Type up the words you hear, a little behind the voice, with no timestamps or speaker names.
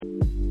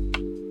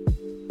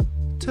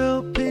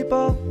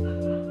people,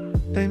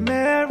 they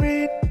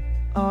married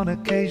on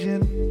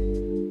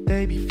occasion.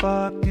 They be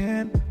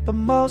fucking, but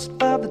most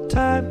of the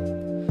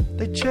time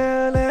they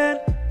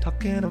chillin',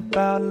 talking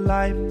about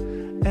life,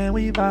 and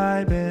we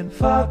vibing.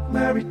 Fuck,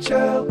 marry,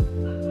 chill.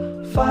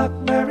 Fuck,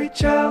 marry,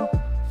 chill.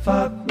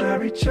 Fuck,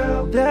 marry,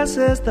 chill. This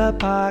is the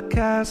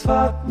podcast.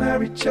 Fuck,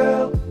 marry,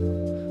 chill.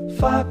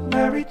 Fuck,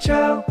 marry,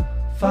 chill.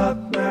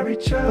 Fuck, marry,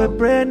 chill. With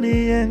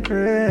Brittany and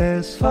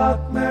Chris.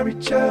 Fuck, marry,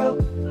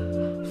 chill.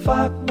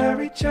 Fuck,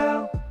 marry,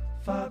 chill.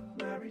 Fuck,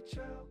 marry,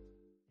 chill.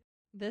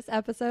 This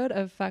episode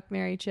of Fuck,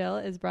 Marry, Chill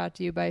is brought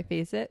to you by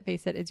Face It.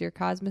 Face It is your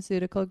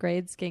cosmeceutical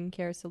grade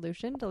skincare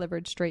solution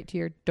delivered straight to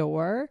your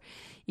door.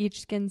 Each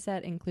skin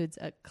set includes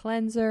a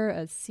cleanser,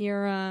 a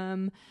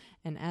serum,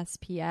 an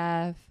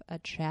SPF, a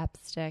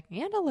chapstick,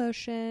 and a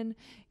lotion.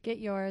 Get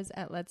yours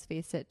at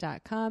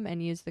letsfaceit.com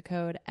and use the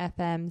code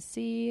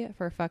FMC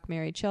for Fuck,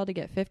 Marry, Chill to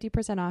get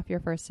 50% off your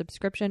first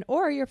subscription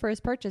or your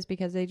first purchase,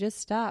 because they just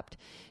stopped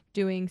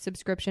doing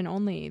subscription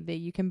only.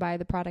 You can buy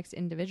the products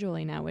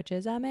individually now, which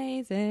is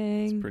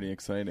amazing. It's pretty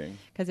exciting.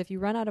 Because if you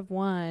run out of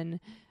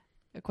one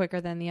quicker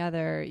than the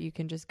other, you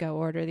can just go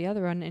order the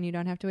other one and you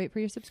don't have to wait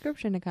for your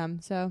subscription to come.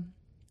 So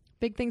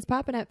big things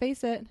popping at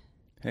Face It.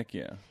 Heck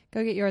yeah.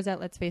 Go get yours at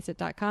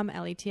letsfaceit.com,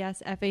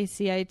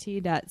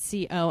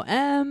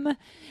 letsfaceit.com,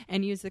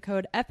 and use the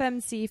code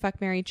FMC Fuck,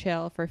 Marry,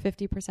 Chill for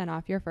 50%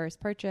 off your first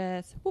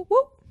purchase. Woo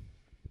woo.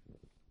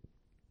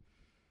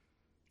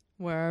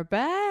 We're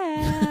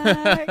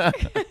back.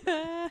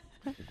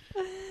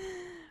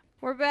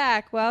 We're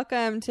back.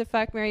 Welcome to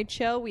Fuck, Marry,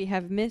 Chill. We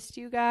have missed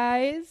you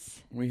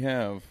guys. We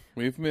have.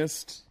 We've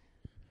missed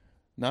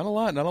not a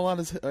lot. Not a lot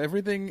is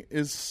everything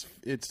is.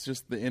 It's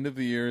just the end of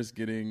the year is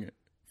getting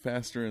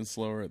faster and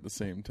slower at the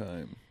same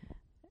time.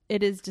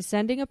 It is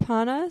descending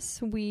upon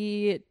us.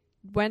 We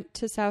went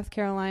to South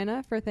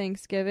Carolina for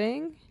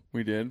Thanksgiving.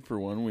 We did for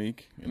 1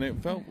 week, and it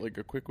felt like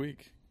a quick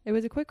week. It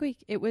was a quick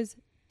week. It was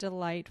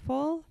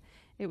delightful.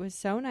 It was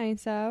so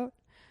nice out.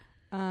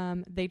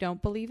 They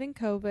don't believe in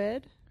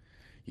COVID.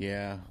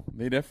 Yeah,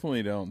 they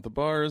definitely don't. The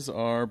bars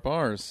are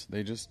bars.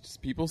 They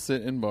just, people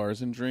sit in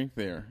bars and drink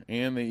there,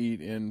 and they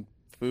eat in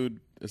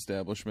food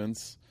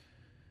establishments.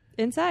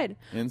 Inside.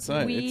 It's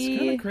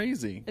kind of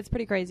crazy. It's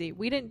pretty crazy.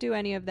 We didn't do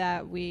any of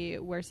that. We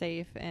were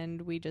safe,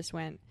 and we just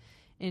went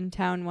in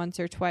town once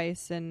or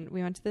twice, and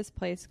we went to this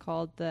place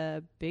called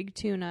the Big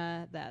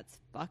Tuna. That's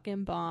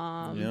fucking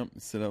bomb. Yep.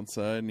 Sit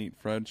outside and eat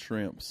fried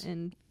shrimps.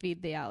 And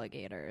feed the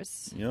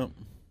alligators. Yep.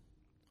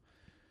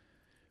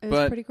 It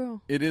was pretty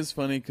cool. It is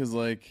funny because,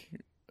 like,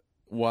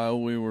 while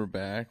we were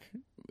back,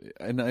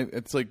 and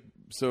it's like,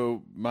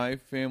 so my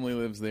family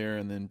lives there,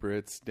 and then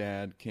Britt's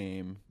dad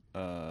came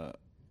for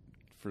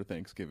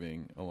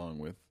Thanksgiving along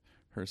with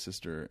her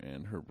sister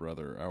and her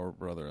brother, our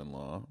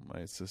brother-in-law,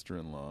 my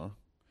sister-in-law.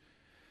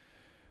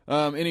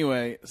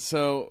 Anyway,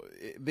 so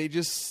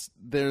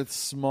they're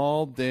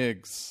small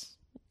digs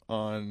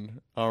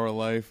on our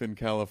life in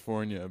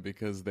California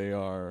because they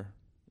are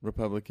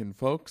Republican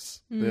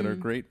folks that are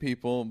great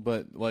people,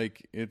 but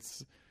like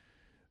it's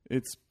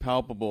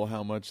palpable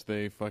how much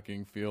they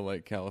fucking feel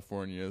like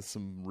California is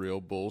some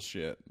real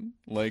bullshit.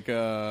 Like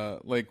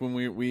when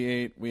we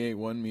ate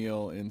one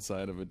meal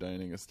inside of a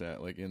dining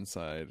establishment, like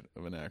inside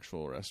of an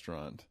actual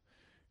restaurant,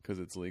 because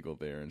it's legal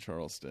there in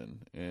Charleston,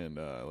 and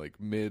like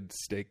mid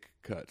steak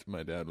cut,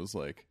 my dad was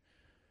like,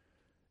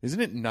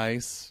 "Isn't it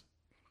nice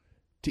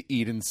to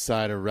eat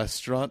inside a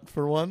restaurant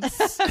for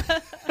once?"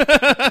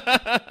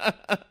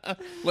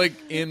 Like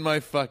in my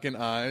fucking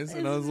eyes,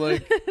 and I was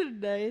like,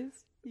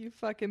 "Nice. You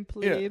fucking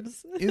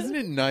plebes." Yeah. Isn't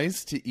it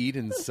nice to eat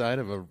inside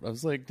of a... I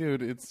was like,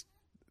 dude, it's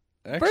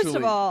actually... First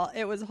of all,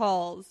 it was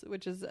Hall's,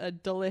 which is a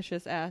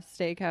delicious-ass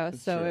steakhouse,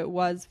 so true. it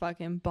was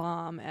fucking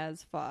bomb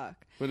as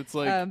fuck. But it's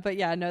like... but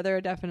yeah, no, there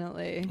are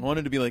definitely... I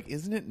wanted to be like,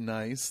 isn't it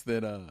nice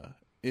that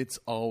it's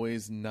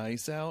always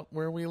nice out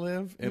where we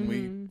live, and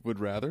we would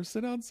rather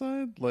sit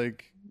outside?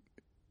 Like,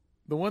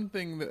 the one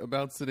thing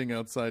about sitting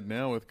outside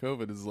now with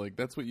COVID is, like,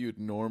 that's what you'd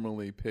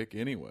normally pick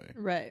anyway.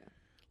 Right.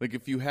 Like,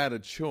 if you had a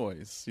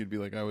choice, you'd be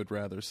like, I would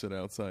rather sit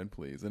outside,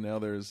 please. And now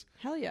there's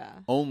hell yeah,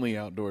 only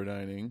outdoor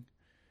dining.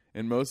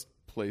 And most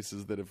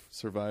places that have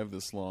survived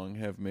this long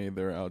have made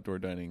their outdoor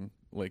dining,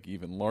 like,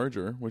 even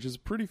larger, which is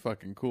pretty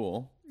fucking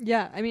cool.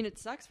 Yeah, I mean, it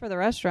sucks for the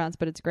restaurants,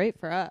 but it's great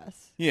for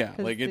us. Yeah,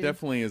 like, it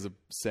definitely is a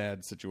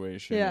sad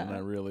situation. Yeah.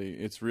 And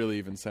it's really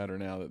even sadder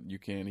now that you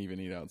can't even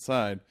eat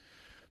outside.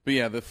 But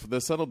yeah, the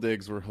subtle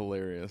digs were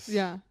hilarious.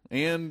 Yeah.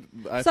 And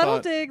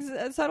subtle digs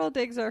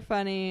are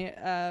funny.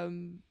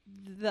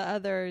 The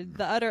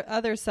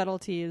other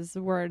subtleties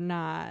were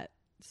not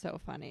so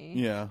funny.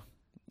 Yeah.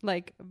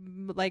 Like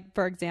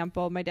for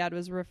example, my dad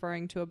was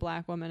referring to a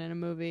black woman in a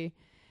movie,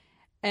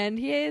 and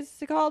he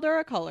called her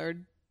a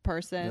colored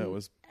person. That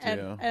was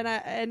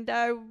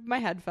my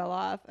head fell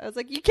off. I was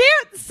like, you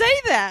can't say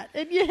that,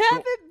 and you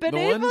haven't been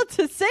able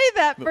to say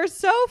that for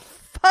so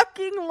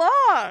fucking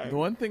long. The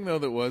one thing though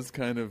that was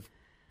kind of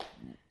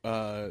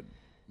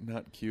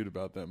not cute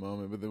about that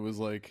moment, but it was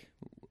like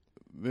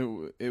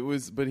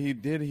but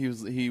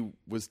he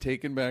was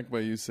taken back by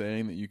you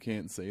saying that you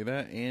can't say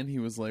that, and he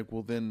was like,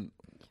 well, then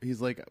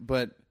he's like,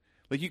 but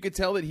like you could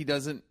tell that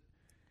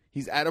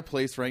he's at a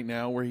place right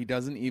now where he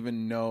doesn't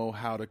even know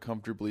how to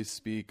comfortably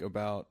speak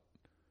about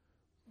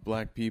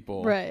black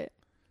people. Right.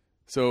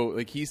 So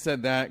like he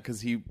said that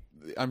because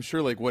I'm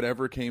sure like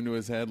whatever came to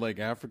his head, like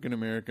African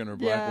American or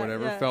black,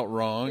 whatever felt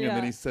wrong. And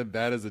then he said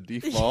that as a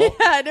default.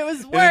 Yeah, and it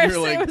was worse. And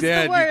you're like, it was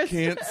Dad, the worst. you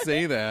can't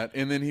say that.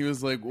 And then he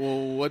was like,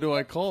 well, what do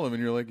I call them?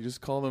 And you're like, you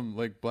just call them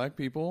like black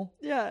people.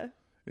 Yeah.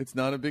 It's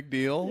not a big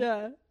deal.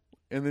 Yeah.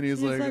 And then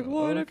he's like,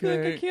 well, okay. I feel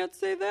like I can't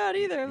say that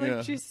either. I'm Yeah.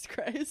 like, Jesus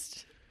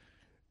Christ.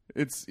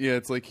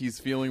 It's like he's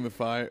feeling the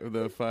fire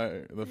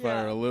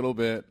a little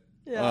bit.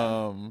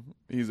 Yeah.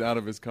 He's out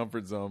of his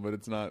comfort zone, but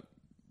it's not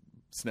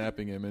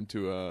snapping him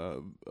into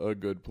a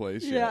good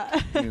place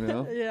yet. Yeah. You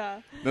know?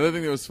 Yeah. Another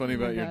thing that was funny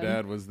about your God.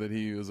 dad was that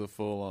he was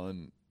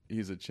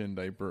he's a chin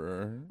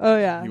diaperer. Oh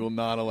yeah. He will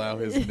not allow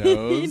his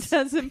nose he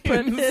doesn't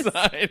put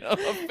inside of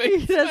a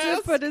face he doesn't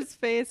mask. put his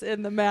face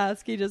in the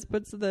mask. He just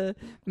puts the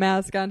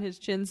mask on his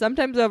chin,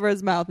 sometimes over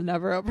his mouth,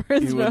 never over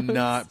his He nose. would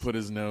not put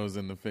his nose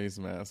in the face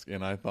mask.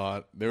 And I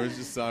was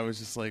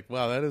just like,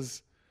 wow, that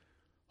is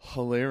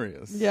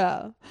hilarious.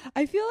 Yeah.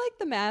 I feel like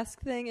the mask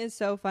thing is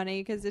so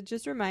funny because it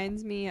just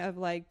reminds me of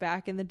like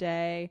back in the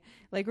day.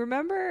 Like I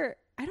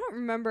don't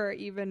remember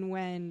even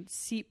when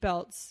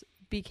seatbelts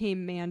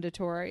became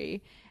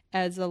mandatory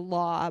as a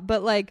law,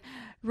 but like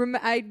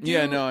I do.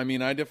 Yeah, no, I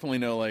mean, I definitely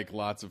know like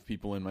lots of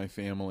people in my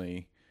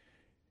family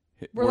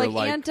were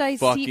like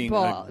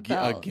anti-seatbelt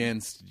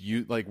against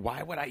you. Like,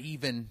 why would I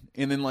even?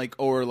 And then like,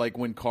 or like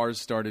when cars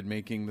started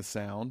making the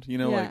sound, you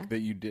know, like that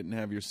you didn't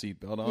have your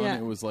seatbelt on. Yeah.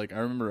 It was like, I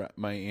remember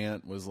my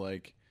aunt was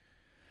like,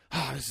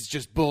 oh, this is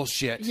just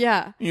bullshit.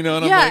 Yeah. You know,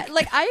 and yeah, I'm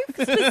like I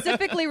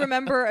specifically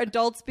remember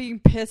adults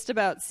being pissed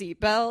about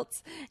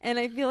seatbelts, and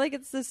I feel like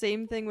it's the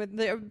same thing with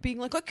being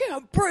like, I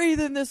can't breathe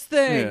in this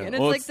thing. Yeah, And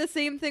it's like the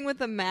same thing with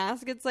the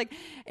mask. It's like,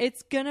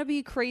 it's gonna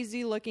be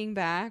crazy looking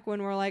back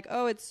when we're like,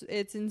 oh, it's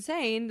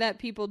insane that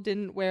people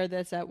didn't wear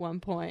this at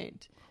one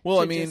point. Well,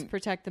 to I mean, just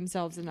protect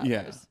themselves and others.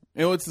 yeah.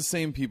 You know, it's the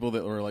same people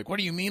that were like, what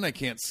do you mean I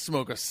can't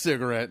smoke a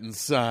cigarette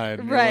inside?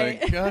 And Right.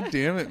 You're like, God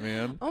damn it,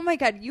 man. Oh my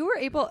God.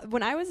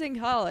 When I was in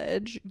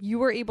college, you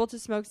were able to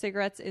smoke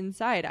cigarettes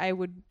inside. I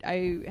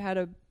had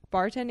a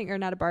bartending or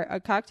not a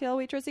cocktail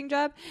waitressing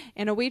job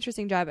and a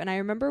waitressing job. And I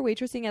remember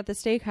waitressing at the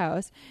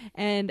steakhouse,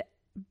 and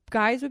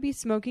guys would be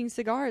smoking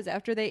cigars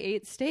after they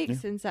ate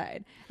steaks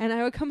inside. And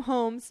I would come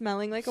home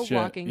smelling like a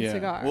walking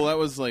cigar. Well, that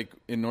was like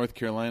in North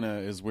Carolina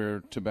is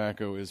where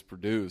tobacco is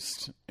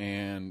produced.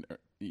 And,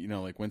 you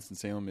know, like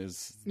Winston-Salem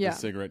is the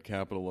cigarette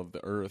capital of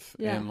the earth.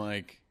 Yeah. And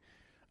like,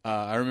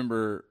 I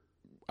remember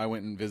I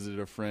went and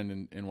visited a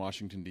friend in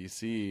Washington,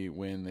 D.C.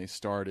 when they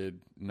started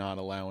not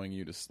allowing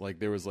you to, like,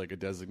 there was like a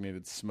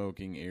designated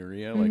smoking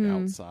area, like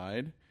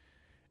outside.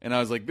 And I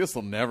was like, this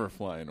will never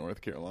fly in North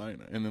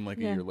Carolina. And then like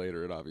a year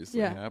later, it obviously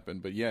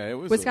happened. But yeah, it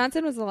was.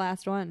 Wisconsin was the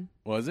last one.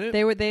 Was it?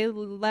 They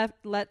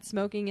let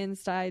smoking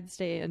inside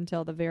stay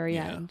until the very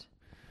end.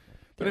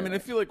 But I mean, I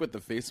feel like with the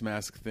face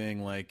mask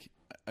thing, like,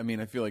 I mean,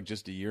 I feel like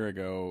just a year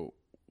ago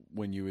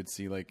when you would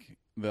see like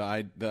the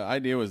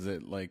idea was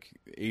that like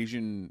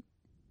Asian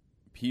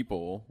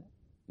people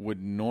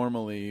would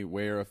normally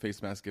wear a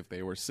face mask if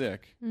they were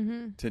sick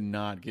to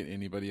not get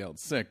anybody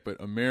else sick.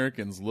 But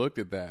Americans looked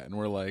at that and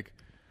were like,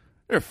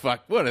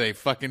 what are they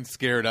fucking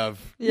scared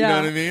of? Yeah. You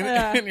know what I mean?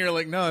 Yeah. And you're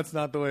like, no, it's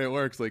not the way it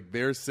works. Like,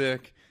 they're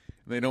sick.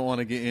 They don't want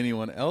to get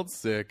anyone else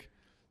sick,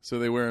 so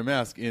they wear a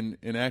mask. In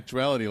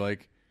actuality,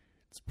 like,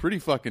 it's pretty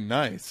fucking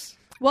nice.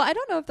 Well, I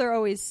don't know if they're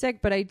always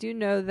sick, but I do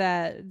know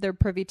that they're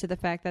privy to the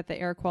fact that the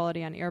air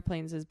quality on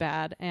airplanes is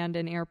bad and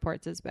in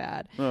airports is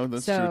bad. Oh,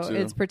 that's so true, too.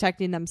 It's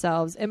protecting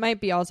themselves. It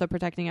might be also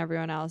protecting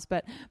everyone else,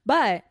 but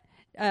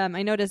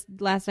I noticed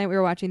last night we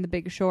were watching The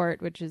Big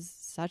Short, which is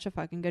such a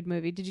fucking good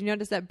movie. Did you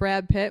notice that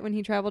Brad Pitt, when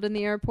he traveled in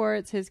the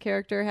airports, his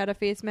character had a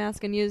face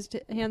mask and used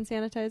hand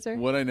sanitizer?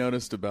 What I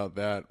noticed about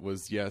that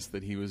was, yes,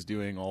 that he was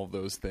doing all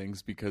those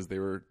things because they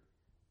were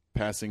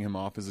passing him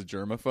off as a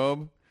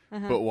germaphobe.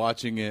 But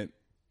watching it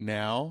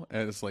now,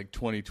 as like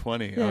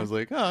 2020, I was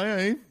like, oh,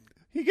 yeah,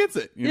 he gets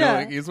it. You know,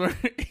 like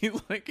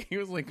he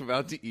was like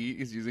about to eat.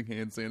 He's using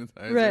hand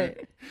sanitizer.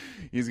 Right.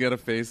 He's got a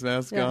face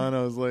mask on.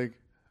 I was like,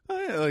 oh,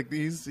 yeah, like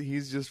he's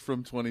just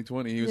from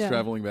 2020. He was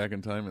traveling back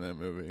in time in that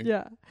movie.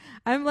 Yeah.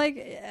 I'm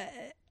like,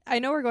 I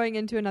know we're going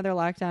into another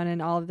lockdown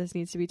and all of this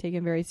needs to be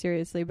taken very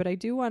seriously, but I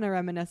do want to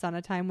reminisce on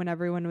a time when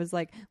everyone was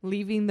like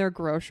leaving their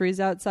groceries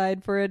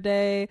outside for a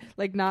day,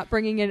 like not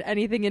bringing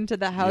anything into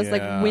the house,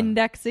 like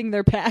Windexing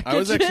their packages. I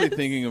was actually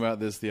thinking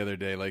about this the other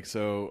day. Like,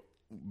 so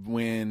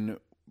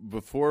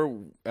before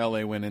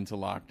LA went into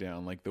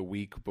lockdown, like the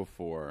week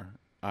before,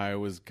 I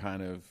was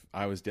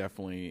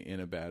definitely in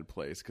a bad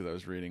place because I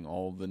was reading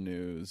all the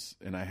news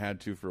and I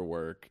had to for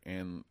work,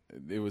 and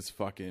it was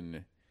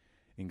fucking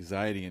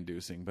anxiety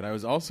inducing. But I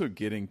was also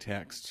getting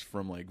texts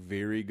from like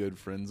very good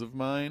friends of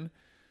mine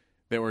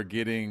that were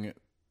getting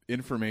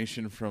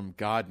information from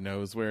God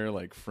knows where,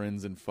 like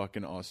friends in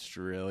fucking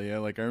Australia.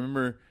 Like I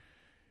remember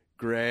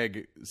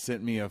Greg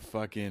sent me a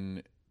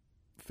fucking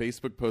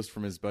Facebook post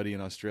from his buddy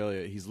in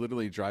Australia. He's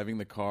literally driving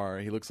the car.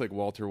 He looks like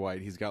Walter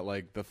White. He's got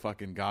like the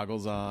fucking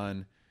goggles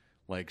on,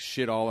 like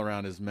shit all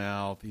around his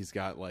mouth. He's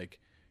got like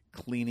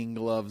cleaning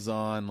gloves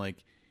on. Like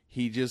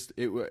he just,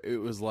 it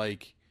was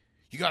like,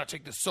 you got to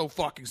take this so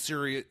fucking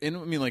serious. And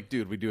I mean, like,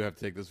 dude, we do have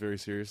to take this very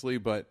seriously,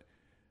 but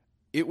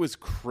it was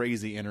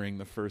crazy entering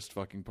the first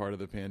fucking part of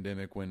the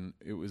pandemic when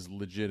it was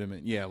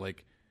legitimate. Yeah,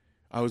 like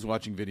I was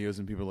watching videos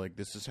and people were like,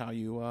 this is how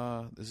you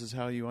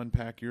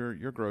unpack your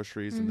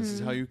groceries, and this is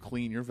how you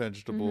clean your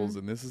vegetables,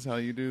 and this is how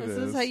you do this.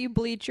 This is how you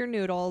bleach your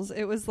noodles.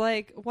 It was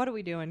like, what are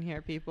we doing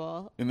here,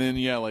 people? And then,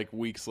 yeah, like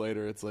weeks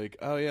later, it's like,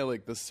 oh yeah,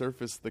 like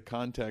the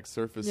contact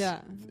surface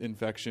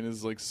infection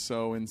is like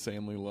so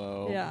insanely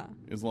low. Yeah.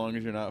 As long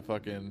as you're not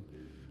fucking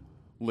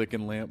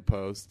licking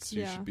lampposts,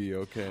 you should be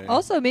okay.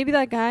 Also, maybe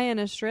that guy in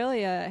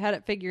Australia had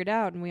it figured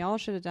out, and we all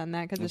should have done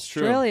that, because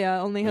Australia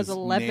only has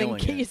 11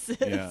 cases.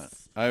 Yeah.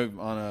 I'm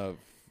on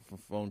a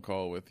phone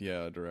call with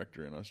a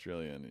director in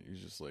Australia, and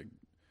he's just like,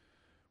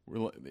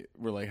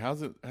 we're like, how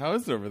is it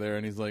over there?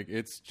 And he's like,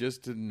 it's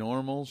just a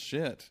normal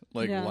shit.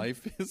 Like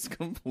life is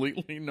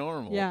completely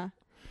normal. Yeah.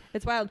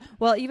 It's wild.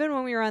 Well, even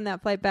when we were on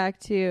that flight back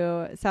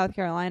to South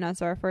Carolina,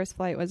 so our first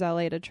flight was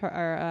LA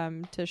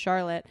to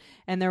Charlotte,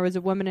 and there was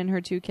a woman and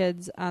her 2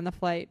 kids on the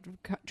flight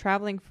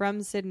traveling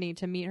from Sydney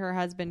to meet her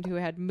husband who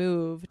had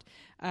moved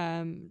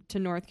to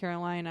North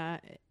Carolina,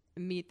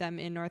 meet them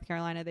in North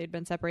Carolina. They'd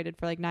been separated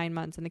for like 9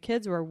 months, and the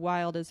kids were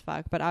wild as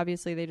fuck, but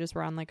obviously they just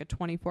were on like a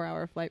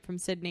 24-hour flight from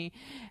Sydney,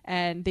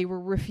 and they were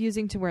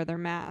refusing to wear their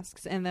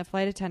masks, and the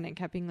flight attendant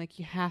kept being like,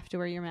 you have to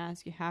wear your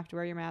mask, you have to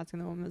wear your mask.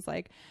 And the woman was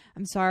like,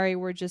 I'm sorry,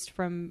 we're just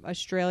from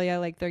Australia,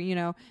 like they're, you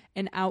know,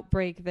 an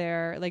outbreak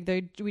there, like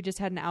we just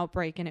had an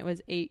outbreak and it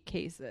was 8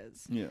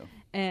 cases. Yeah.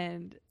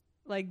 And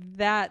like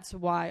that's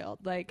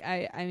wild. Like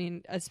I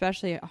mean,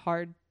 especially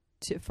hard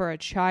for a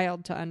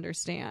child to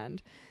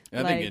understand.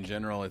 I think in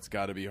general, it's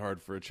got to be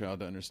hard for a child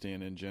to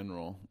understand in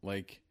general.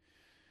 Like,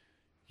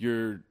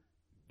 you're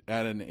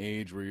at an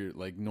age where you're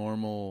like,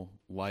 normal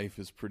life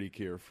is pretty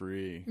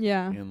carefree.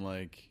 Yeah. And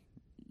like,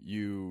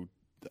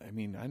 I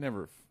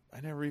never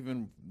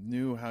even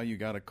knew how you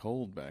got a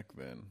cold back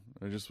then.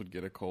 I just would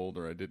get a cold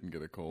or I didn't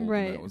get a cold.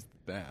 Right. And that was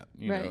that.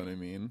 You know what I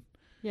mean?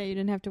 Yeah, you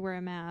didn't have to wear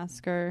a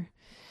mask or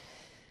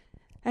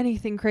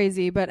anything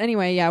crazy. But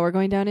anyway, yeah, we're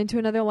going down into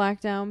another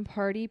lockdown.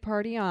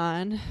 Party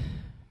on.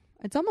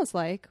 It's almost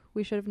like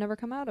we should have never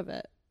come out of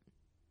it.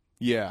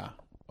 Yeah.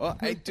 Well,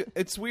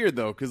 it's weird,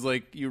 though, because,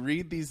 like, you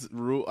read these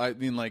rules. I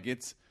mean, like,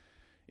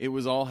 it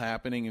was all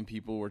happening, and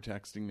people were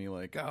texting me,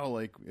 like, oh,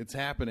 like, it's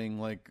happening.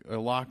 Like, a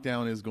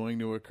lockdown is going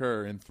to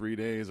occur in 3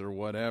 days or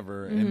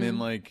whatever. Mm-hmm. And then,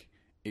 like,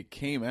 it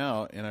came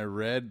out, and I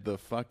read the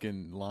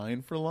fucking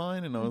line for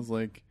line, and I was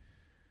like,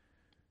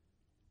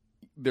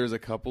 there's a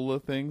couple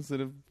of things that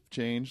have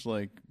changed,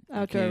 like,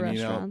 outdoor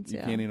restaurants. You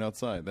can't eat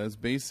outside. That's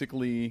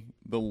basically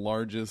the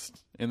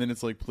largest. And then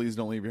it's like, please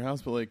don't leave your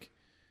house. But like,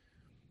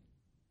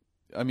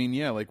 I mean,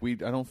 yeah, like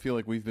I don't feel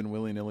like we've been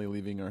willy-nilly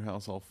leaving our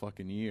house all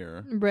fucking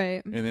year.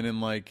 Right. And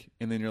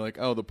then you're like,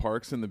 oh, the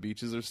parks and the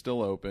beaches are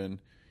still open.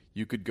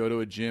 You could go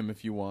to a gym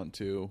if you want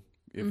to.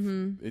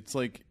 It's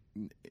like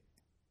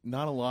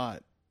not a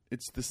lot.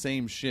 It's the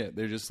same shit.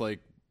 They're just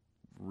like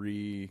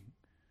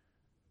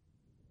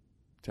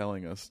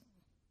telling us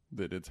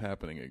that it's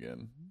happening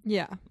again.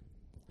 Yeah.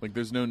 Like,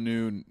 there's no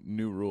new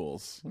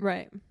rules.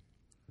 Right.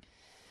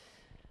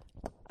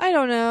 I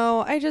don't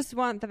know. I just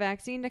want the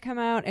vaccine to come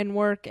out and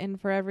work and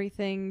for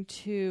everything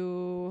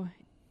to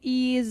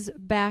ease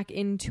back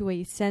into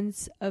a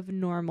sense of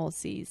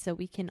normalcy so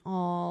we can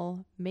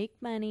all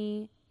make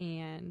money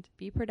and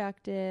be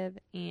productive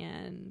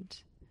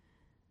and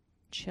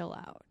chill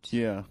out.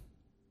 Yeah.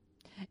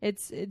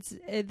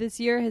 This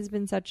year has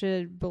been such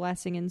a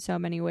blessing in so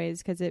many ways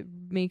because it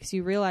makes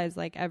you realize,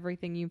 like,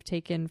 everything you've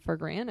taken for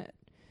granted.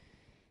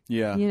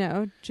 Yeah. You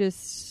know,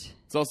 just...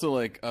 It's also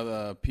like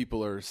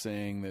people are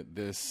saying that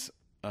this,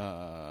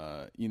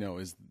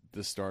 is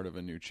the start of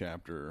a new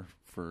chapter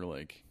for,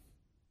 like...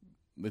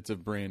 It's a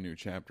brand new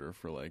chapter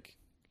for, like,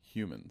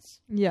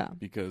 humans. Yeah.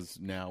 Because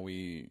now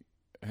we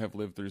have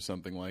lived through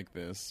something like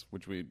this,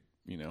 which we,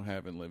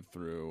 haven't lived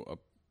through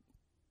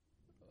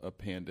a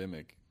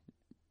pandemic,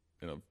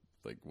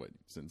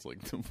 since,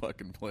 like, the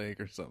fucking plague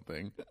or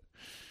something.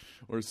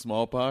 Or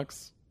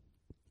smallpox.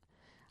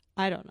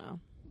 I don't know.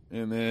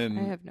 And then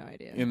I have no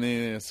idea. And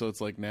then so it's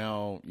like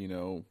now,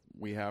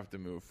 we have to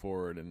move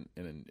forward in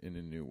a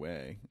new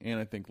way. And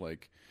I think,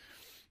 like,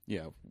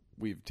 yeah,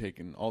 we've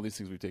taken all these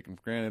things we've taken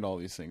for granted, all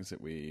these things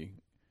that we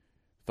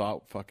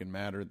thought fucking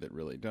mattered that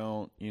really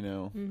don't,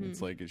 Mm-hmm.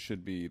 It's like it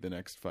should be the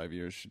next 5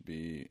 years should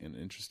be an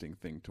interesting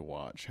thing to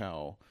watch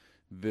how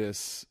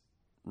this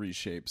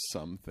reshapes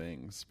some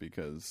things,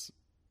 because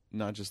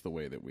not just the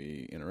way that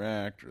we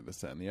interact or this,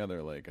 that, and the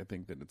other. Like, I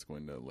think that it's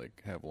going to,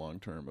 like, have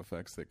long-term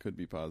effects that could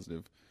be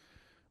positive.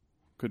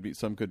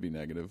 Some could be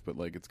negative, but,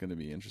 like, it's going to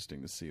be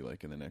interesting to see,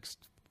 like, in the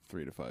next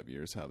 3 to 5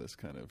 years how this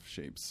kind of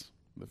shapes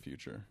the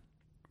future.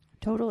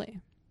 Totally.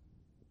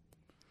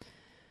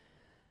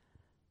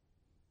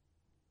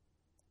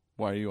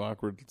 Why are you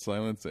awkward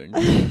silencing?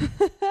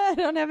 I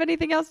don't have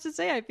anything else to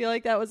say. I feel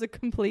like that was a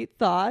complete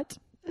thought.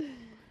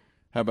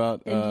 How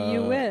about and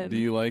you win. Do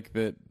you like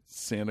that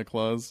Santa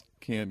Claus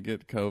can't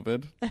get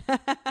COVID?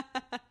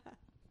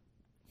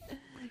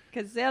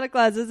 Because Santa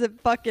Claus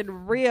isn't fucking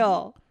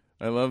real.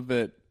 I love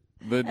that.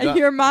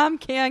 Your mom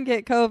can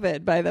get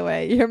COVID, by the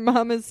way. Your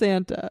mom is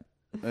Santa.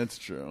 That's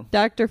true.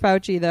 Dr.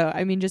 Fauci, though,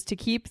 I mean, just to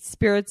keep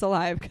spirits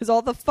alive, because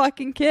all the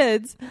fucking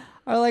kids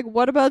are like,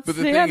 what about But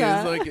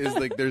Santa? the thing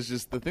is there's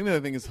just the thing that I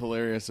think is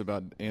hilarious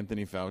about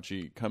Anthony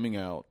Fauci coming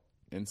out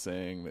and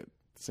saying that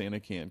Santa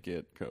can't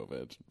get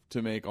COVID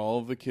to make all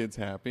of the kids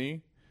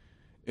happy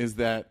is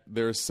that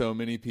there are so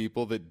many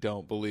people that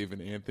don't believe in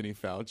Anthony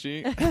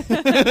Fauci.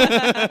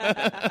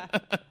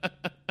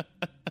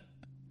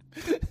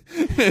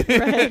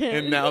 Right.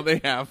 And now they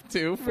have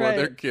to for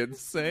their kids'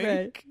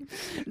 sake.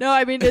 Right. No,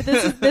 I mean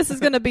this is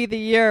going to be the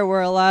year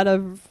where a lot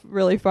of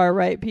really far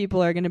right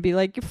people are going to be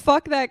like,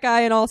 "Fuck that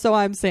guy," and also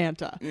I'm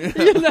Santa. Yeah.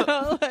 You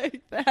know,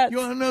 like that. You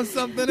want to know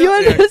something? You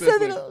want to know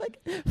something like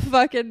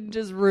fucking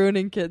just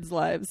ruining kids'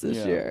 lives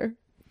this year.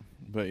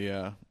 But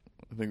yeah,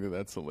 I think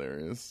that's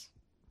hilarious.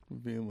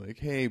 Being like,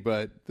 "Hey,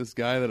 but this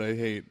guy that I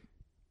hate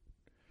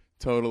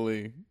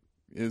totally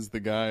is the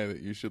guy that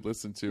you should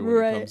listen to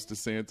when it comes to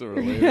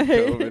Santa-related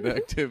COVID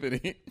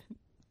activity."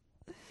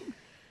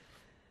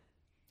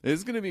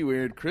 It's going to be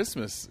weird.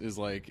 Christmas is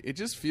like, it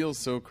just feels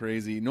so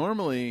crazy.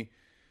 Normally,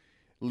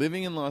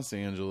 living in Los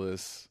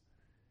Angeles,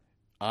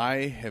 I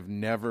have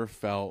never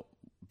felt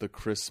the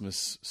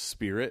Christmas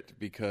spirit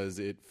because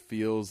it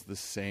feels the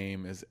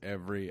same as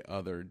every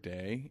other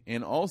day.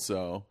 And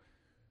also,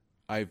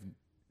 I've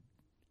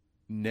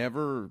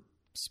never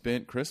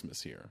spent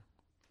Christmas here.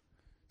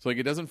 So, like,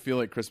 it doesn't feel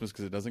like Christmas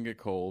because it doesn't get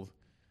cold,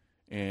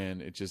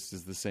 and it just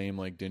is the same,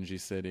 like, dingy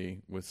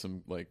city with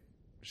some, like,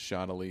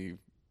 shoddily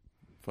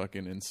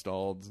fucking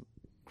installed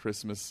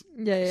Christmas.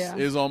 Yeah.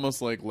 Is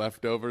almost like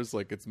leftovers,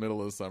 like it's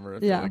middle of the summer. I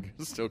feel like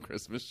it's still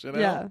Christmas shit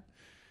out.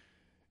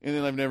 And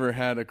then I've never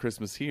had a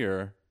Christmas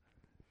here.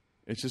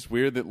 It's just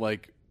weird that,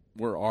 like,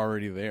 we're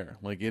already there.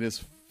 Like, it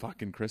is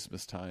fucking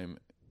Christmas time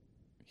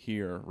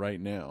here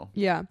right now.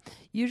 Yeah.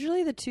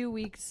 Usually the 2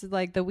 weeks,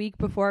 like the week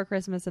before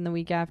Christmas and the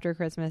week after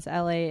Christmas,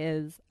 LA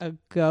is a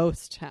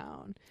ghost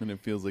town. And it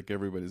feels like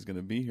everybody's going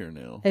to be here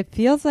now. It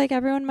feels like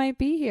everyone might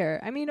be here.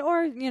 I mean,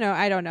 or, you know,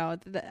 I don't know.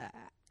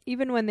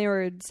 Even when they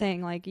were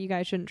saying, like, you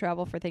guys shouldn't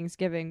travel for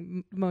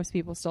Thanksgiving, most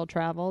people still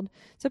traveled.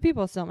 So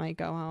people still might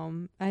go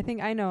home. I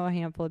think I know a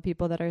handful of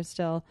people that are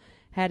still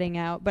heading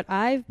out. But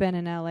I've been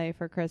in LA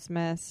for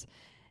Christmas,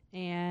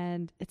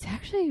 and it's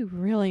actually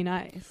really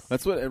nice.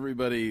 That's what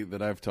everybody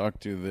that I've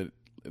talked to, that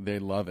they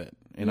love it.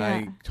 And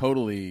I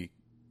totally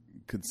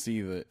could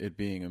see that it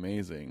being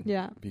amazing.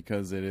 Yeah.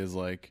 Because it is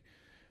like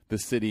the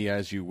city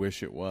as you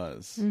wish it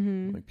was.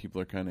 Mm-hmm. Like, people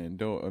are kind of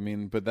indoor. I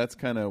mean, but that's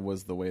kind of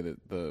was the way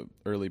that the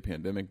early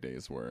pandemic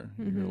days were.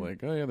 Mm-hmm. You're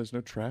like, oh yeah, there's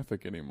no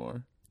traffic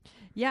anymore.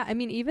 Yeah, I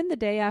mean, even the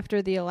day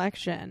after the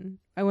election,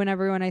 when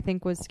everyone, I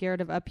think, was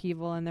scared of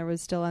upheaval and there was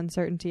still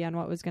uncertainty on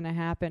what was going to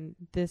happen,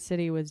 this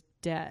city was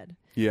dead.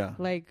 Yeah.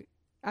 Like,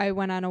 I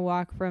went on a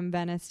walk from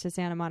Venice to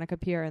Santa Monica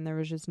Pier and there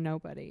was just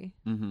nobody.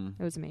 Mm-hmm.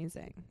 It was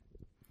amazing.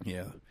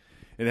 Yeah.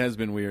 It has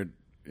been weird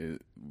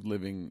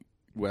living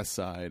West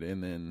Side,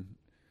 and then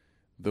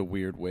the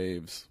weird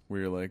waves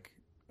where you're like,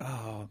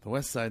 oh, the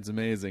West Side's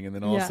amazing. And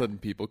then all of a sudden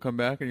people come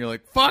back and you're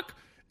like, fuck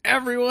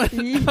everyone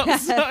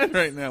outside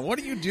right now. What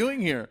are you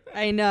doing here?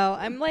 I know.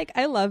 I'm like,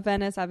 I love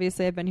Venice.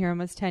 Obviously, I've been here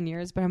almost 10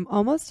 years, but I'm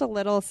almost a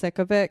little sick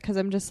of it because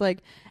I'm just like,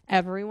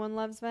 everyone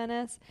loves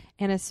Venice.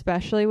 And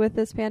especially with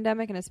this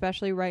pandemic, and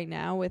especially right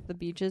now with the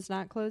beaches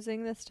not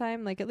closing this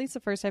time, like at least the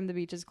first time the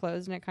beaches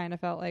closed, and it kind of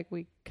felt like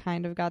we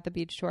kind of got the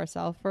beach to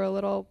ourselves for a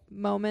little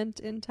moment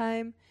in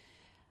time.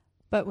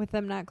 But with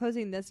them not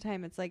closing this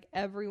time, it's like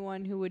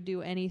everyone who would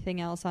do anything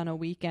else on a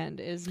weekend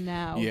is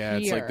now here.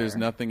 It's like there's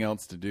nothing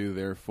else to do,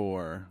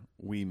 therefore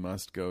we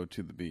must go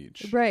to the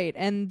beach. Right.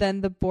 And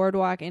then the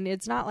boardwalk, and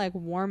it's not like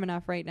warm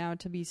enough right now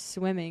to be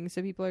swimming,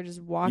 so people are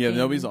just walking. Yeah,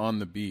 nobody's on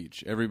the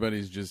beach.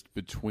 Everybody's just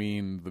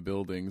between the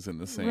buildings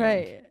and the sand.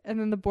 Right. And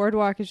then the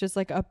boardwalk is just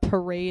like a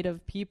parade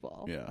of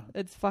people. Yeah.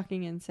 It's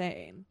fucking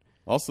insane.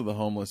 Also, the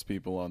homeless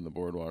people on the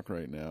boardwalk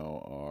right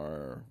now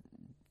are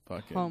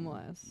fucking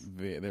homeless.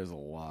 There's a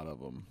lot of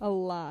them. A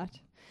lot.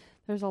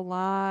 There's a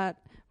lot.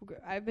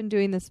 I've been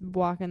doing this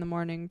walk in the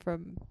morning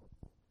from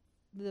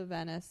the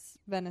Venice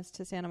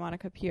to Santa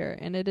Monica Pier,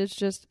 and it is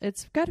just,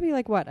 it's got to be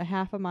like, what, a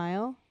half a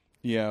mile?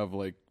 Yeah, of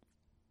like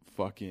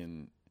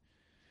fucking,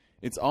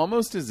 it's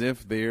almost as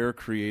if they're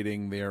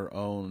creating their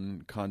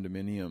own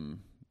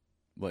condominium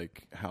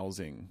like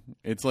housing.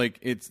 It's like,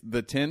 it's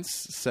the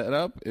tents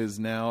setup is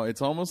now,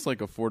 it's almost like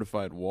a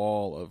fortified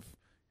wall of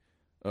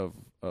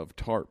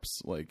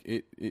tarps. Like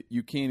it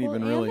you can't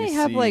even really see. They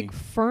have like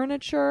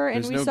furniture,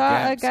 and we saw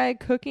gaps. A guy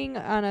cooking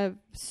on a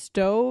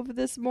stove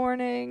this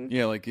morning.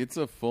 Yeah, like it's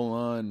a full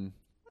on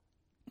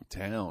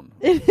town.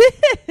 It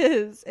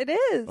is. It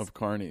is. Of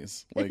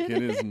carnies. Like,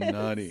 it is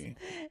nutty.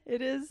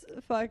 It is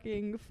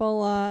fucking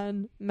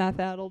full-on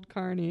meth-addled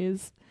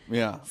carnies.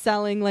 Yeah.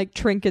 Selling, like,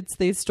 trinkets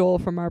they stole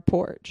from our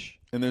porch.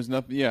 And there's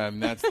nothing, yeah,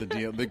 and that's the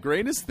deal. The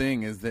greatest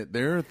thing is that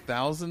there are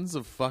thousands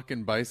of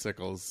fucking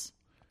bicycles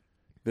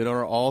that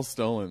are all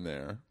stolen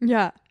there.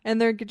 Yeah,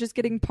 and they're just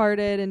getting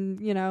parted, and,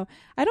 you know,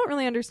 I don't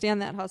really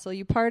understand that hustle.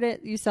 You part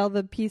it, you sell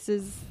the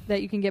pieces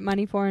that you can get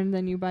money for, and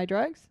then you buy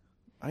drugs?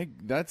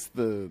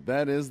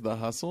 That is the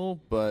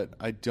hustle, but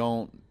I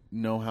don't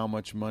know how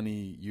much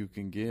money you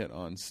can get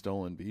on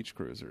stolen beach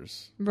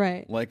cruisers.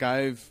 Right. Like,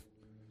 I've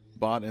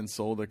bought and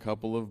sold a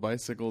couple of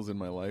bicycles in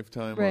my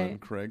lifetime on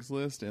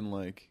Craigslist, and,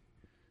 like,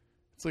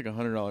 it's like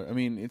 $100. I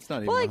mean, it's not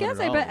even $100. Well, I guess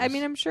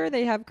I'm sure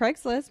they have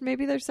Craigslist.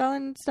 Maybe they're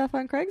selling stuff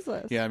on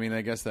Craigslist. Yeah, I mean,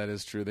 I guess that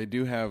is true. They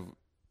do have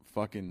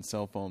fucking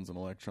cell phones and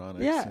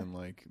electronics. Yeah. And,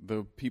 like,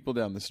 the people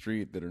down the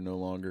street that are no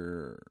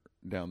longer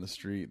down the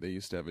street, they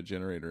used to have a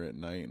generator at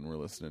night and were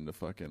listening to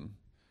fucking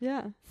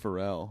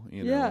Pharrell.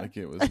 You know, like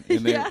it was.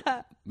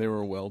 And they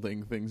were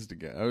welding things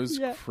together. I was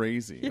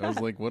crazy. Yeah. I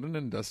was like, what an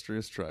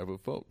industrious tribe of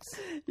folks.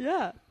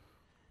 Yeah.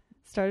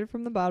 Started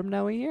from the bottom,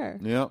 now we're here.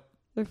 Yep.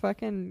 They're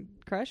fucking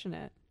crushing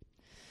it.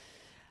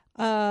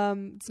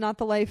 It's not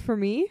the life for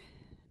me.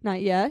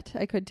 Not yet.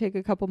 I could take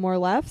a couple more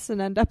lefts and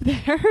end up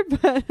there,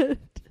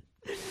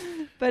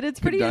 but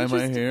it's pretty dye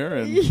interesting. My hair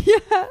and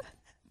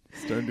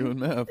start doing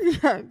meth.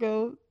 Yeah,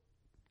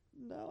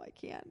 no, I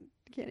can't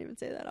even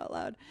say that out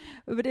loud.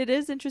 But it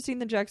is interesting,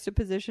 the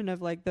juxtaposition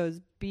of like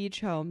those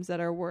beach homes that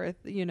are worth,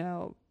 you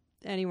know,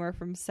 anywhere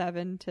from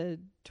 $7 to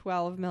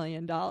 $12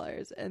 million,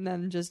 and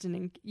then just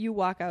you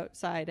walk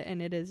outside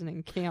and it is an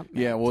encampment.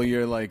 Yeah, well,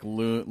 you're like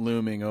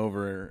looming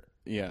over.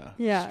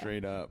 Yeah.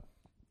 Straight up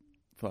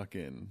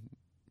fucking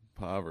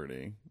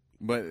poverty.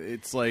 But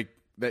it's like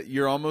that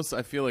you're almost,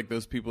 I feel like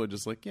those people are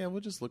just like, yeah,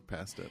 we'll just look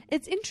past it.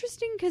 It's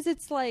interesting because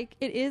it's like,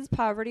 it is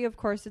poverty. Of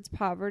course it's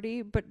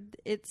poverty, but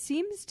it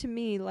seems to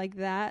me like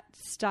that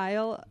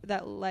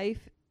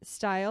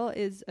lifestyle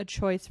is a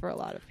choice for a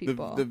lot of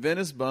people. The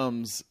Venice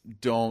bums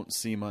don't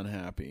seem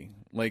unhappy.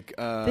 Like,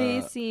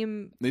 they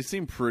seem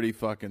pretty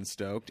fucking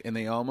stoked, and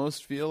they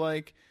almost feel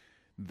like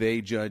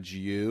they judge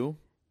you.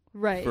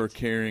 Right. For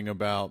caring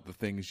about the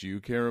things you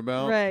care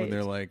about. Right. When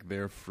they're like,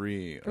 they're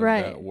free of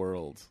that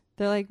world.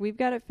 They're like, we've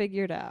got it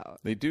figured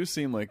out. They do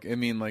seem like, I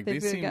mean, like, they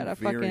seem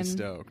very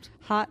stoked.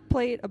 Hot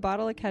plate, a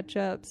bottle of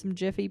ketchup, some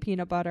Jiffy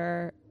peanut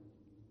butter,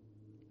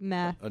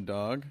 meth. A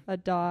dog.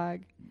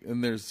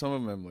 And there's some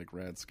of them like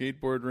rad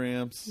skateboard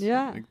ramps.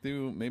 Yeah. Like,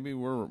 maybe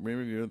we're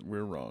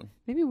wrong.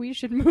 Maybe we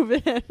should move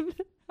in.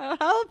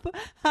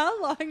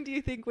 How long do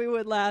you think we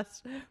would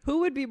last? Who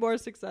would be more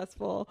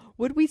successful?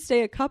 Would we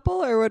stay a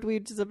couple, or would we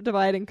just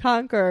divide and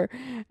conquer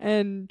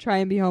and try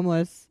and be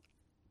homeless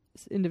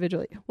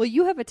individually? Well,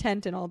 you have a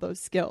tent and all those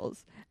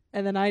skills,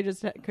 and then I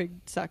just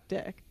could suck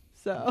dick.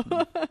 So,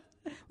 well,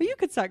 you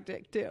could suck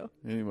dick too.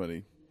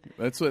 Anybody.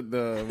 That's what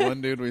the one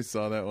dude we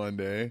saw that one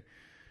day.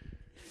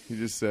 He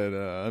just said,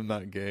 I'm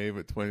not gay,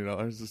 but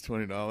 $20 is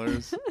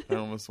 $20. I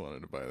almost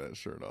wanted to buy that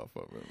shirt off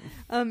of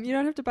him. You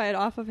don't have to buy it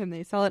off of him.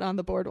 They sell it on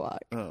the boardwalk.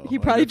 Oh, he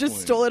probably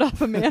just stole it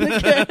off a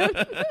mannequin.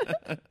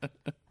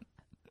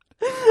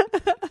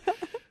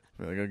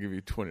 Like, I'll give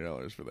you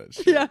 $20 for that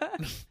shit. Yeah.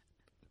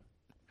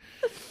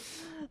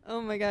 Oh,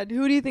 my God.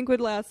 Who do you think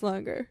would last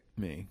longer?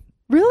 Me.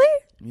 Really?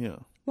 Yeah.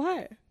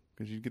 Why?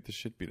 Because you'd get the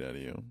shit beat out of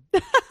you.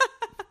 No,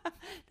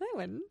 I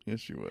wouldn't.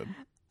 Yes, you would.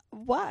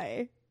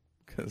 Why?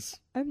 Because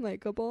I'm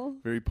likable.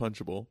 Very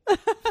punchable.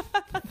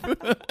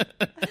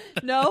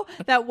 No,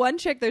 that one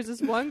chick, there's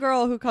this one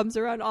girl who comes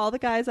around all the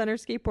guys on her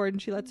skateboard,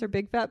 and she lets her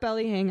big fat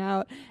belly hang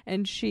out,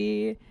 and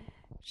she's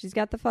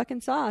got the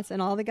fucking sauce,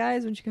 and all the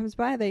guys, when she comes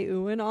by, they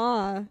ooh and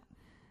ah.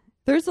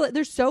 There's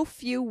so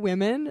few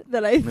women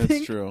that I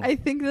think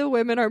the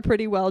women are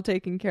pretty well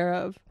taken care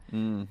of.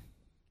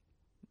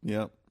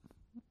 Yep.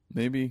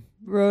 Maybe.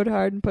 Rode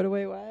hard and put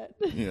away wet.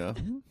 Yeah.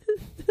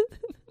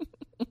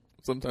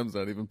 Sometimes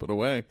not even put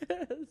away.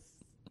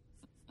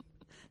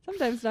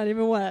 Sometimes not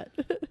even wet.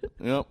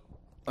 Yep.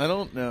 I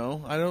don't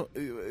know.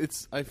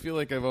 I feel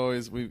like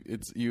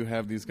you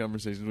have these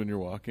conversations when you're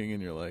walking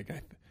and you're like,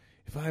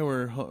 if I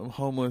were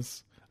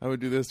homeless, I would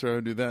do this or I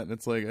would do that. And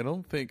it's like, I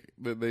don't think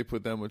that they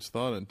put that much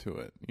thought into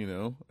it. You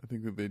know, I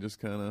think that they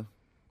just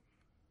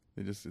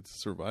it's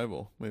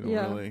survival. They don't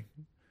really.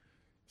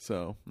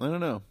 So I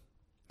don't know.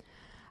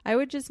 I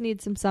would just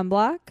need some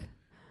sunblock.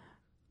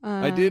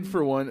 I did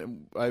for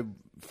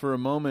a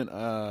moment,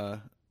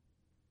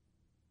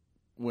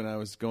 when I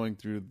was going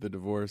through the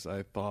divorce,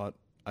 I thought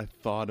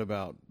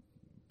about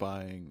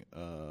buying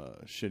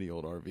a shitty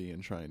old RV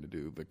and trying to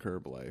do the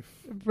curb life.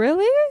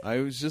 Really? I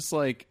was just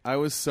like, I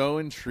was so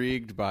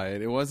intrigued by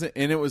it.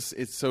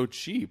 It's so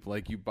cheap.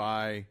 Like, you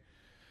buy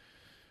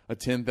a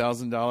 $10,000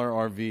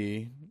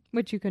 RV.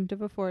 Which you couldn't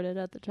have afforded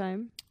at the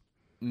time.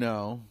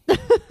 No.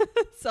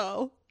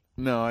 So?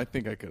 No, I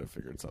think I could have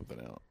figured something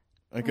out.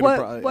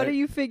 What are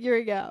you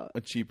figuring out?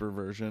 A cheaper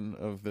version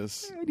of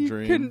this you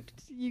dream.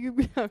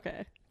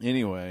 Okay.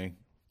 Anyway,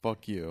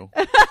 fuck you.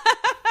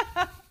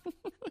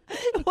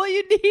 Well,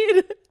 you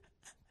need.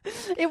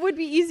 It would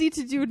be easy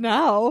to do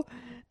now.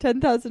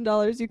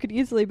 $10,000, you could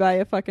easily buy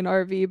a fucking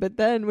RV, but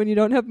then when you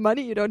don't have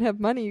money, you don't have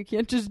money. You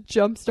can't just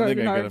jumpstart an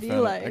RV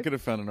life. I could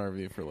have found an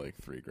RV for like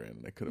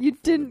 $3,000. I could have. You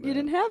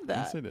didn't have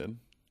that. Yes, I did.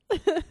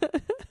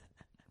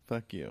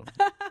 Fuck you.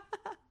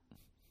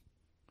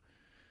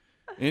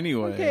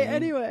 Anyway. Okay.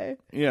 Anyway.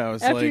 Yeah. I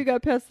was After you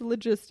got past the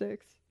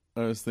logistics,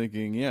 I was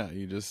thinking, yeah,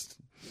 you just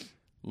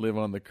live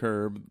on the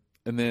curb.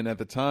 And then at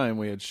the time,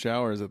 we had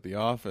showers at the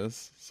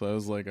office. So I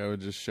was like, I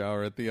would just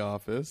shower at the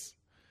office.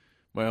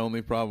 My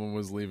only problem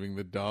was leaving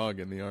the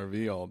dog in the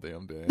RV all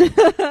damn day.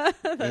 That's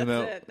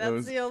it.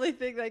 That's the only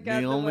thing that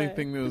got the only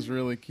thing that was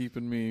really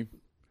keeping me.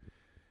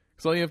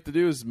 Because all you have to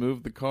do is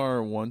move the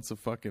car once a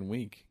fucking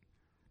week.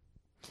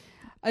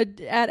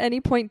 At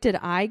any point, did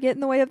I get in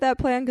the way of that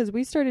plan? Because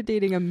we started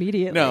dating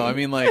immediately. No, I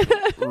mean, like,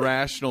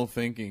 rational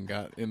thinking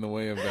got in the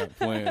way of that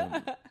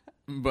plan.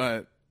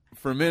 But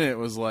for a minute, it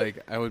was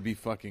like, I would be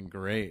fucking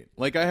great.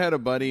 Like, I had a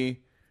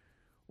buddy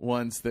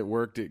once that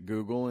worked at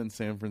Google in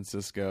San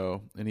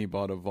Francisco, and he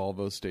bought a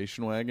Volvo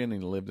station wagon,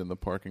 and he lived in the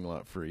parking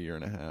lot for 1.5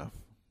 years.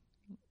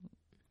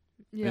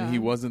 Yeah. And he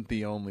wasn't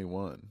the only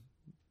one.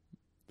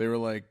 They were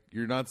like,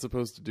 you're not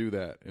supposed to do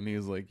that. And he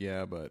was like,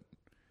 yeah, but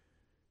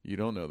you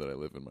don't know that I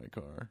live in my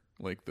car.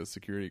 Like, the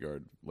security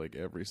guard, like,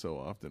 every so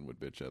often would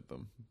bitch at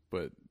them.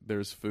 But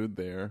there's food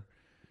there,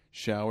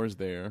 showers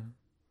there.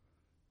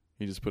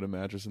 He just put a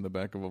mattress in the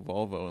back of a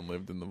Volvo and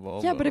lived in the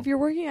Volvo. Yeah, but if you're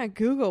working at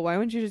Google, why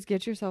wouldn't you just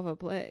get yourself a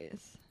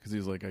place? Because he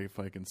was like, if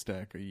I can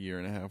stack 1.5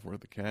 years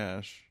worth of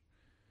cash.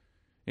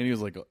 And he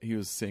was like, he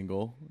was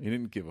single. He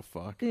didn't give a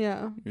fuck.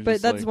 Yeah, but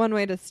that's like, one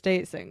way to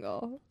stay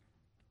single.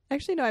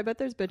 Actually, no, I bet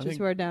there's bitches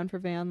who are down for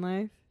van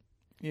life.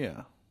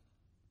 Yeah.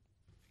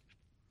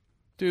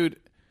 Dude,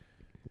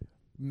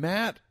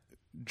 Matt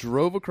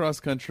drove across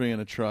country in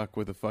a truck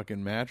with a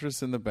fucking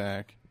mattress in the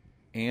back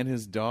and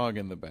his dog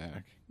in the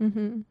back.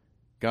 Mm-hmm.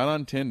 Got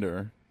on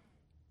Tinder,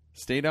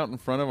 stayed out in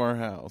front of our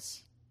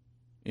house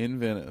in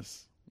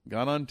Venice,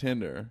 got on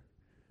Tinder,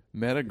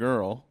 met a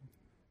girl,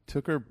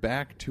 took her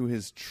back to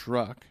his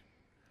truck,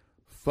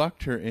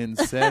 fucked her in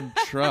said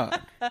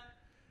truck,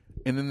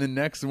 and then the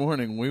next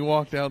morning we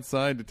walked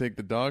outside to take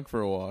the dog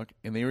for a walk,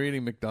 and they were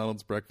eating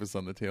McDonald's breakfast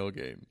on the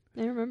tailgate.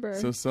 I remember.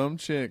 So some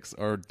chicks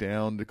are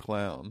down to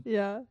clown.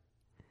 Yeah.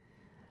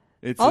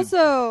 It's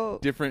also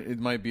different. It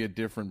might be a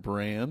different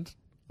brand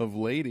of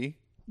lady.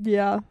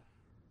 Yeah.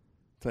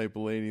 Type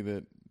of lady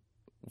that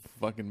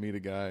fucking meet a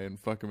guy and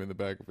fuck him in the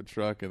back of a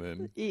truck and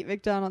then eat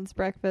McDonald's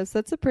breakfast.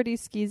 That's a pretty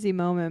skeezy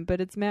moment, but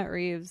it's Matt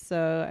Reeves,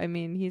 so I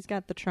mean, he's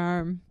got the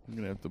charm. I'm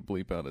gonna have to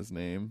bleep out his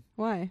name.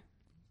 Why?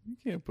 You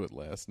can't put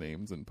last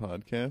names in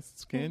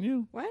podcasts, can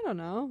you? Well, I don't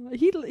know.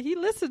 He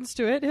listens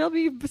to it. He'll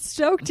be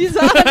stoked he's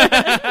on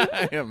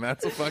it. Yeah,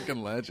 Matt's a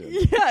fucking legend.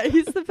 Yeah,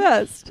 he's the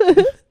best.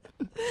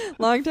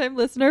 Long-time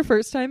listener,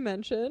 first-time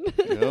mention.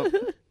 Yep.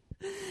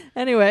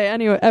 Anyway,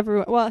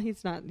 everyone. Well,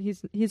 he's not.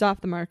 He's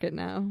off the market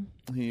now.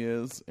 He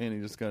is, and he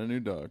just got a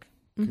new dog.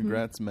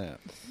 Congrats, Matt.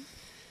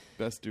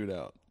 Best dude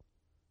out.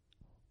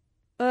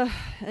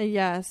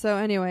 Yeah. So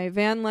anyway,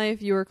 van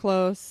life. You were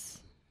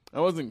close. I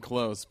wasn't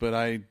close, but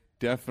I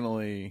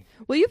definitely.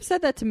 Well, you've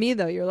said that to me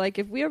though. You're like,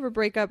 if we ever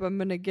break up, I'm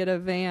gonna get a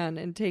van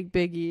and take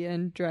Biggie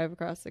and drive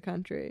across the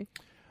country.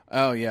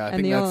 Oh yeah, I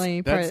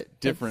think that's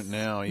different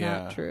now. Yeah,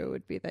 not true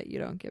would be that you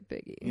don't get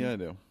Biggie. Yeah, I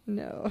do.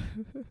 No.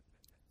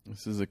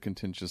 This is a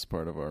contentious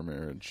part of our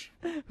marriage.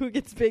 Who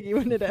gets Biggie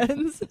when it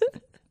ends?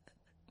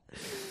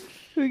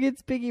 Who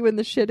gets Biggie when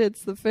the shit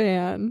hits the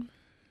fan?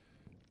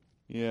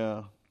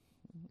 Yeah.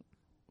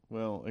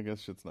 Well, I guess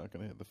shit's not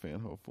going to hit the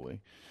fan,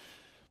 hopefully.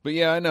 But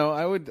yeah, I know.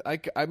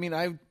 I mean,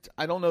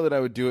 I don't know that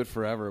I would do it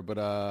forever, but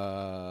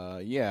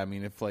yeah, I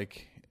mean, if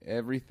like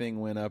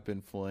everything went up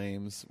in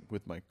flames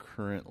with my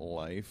current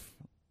life,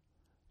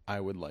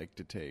 I would like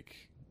to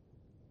take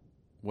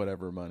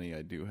whatever money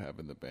I do have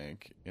in the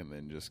bank and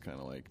then just kind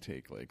of like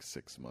take like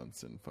 6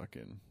 months and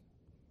fucking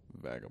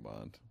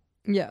vagabond.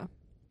 Yeah.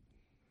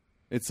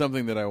 It's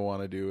something that I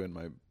want to do in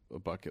my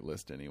bucket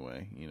list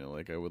anyway. You know,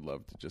 like I would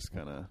love to just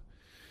kind of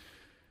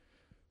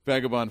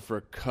vagabond for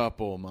a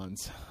couple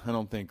months. I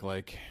don't think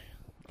like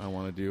I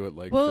want to do it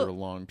like for a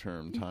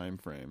long-term time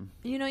frame.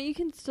 You know, you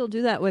can still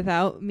do that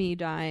without me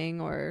dying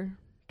or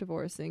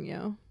divorcing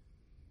you.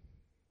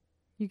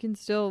 You can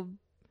still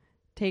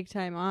take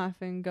time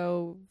off and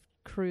go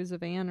cruise a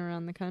van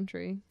around the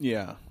country.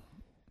 Yeah.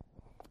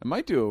 I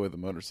might do it with a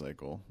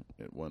motorcycle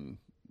at one,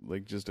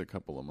 like just a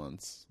couple of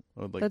months.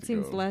 I would like that to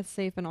seems go. Less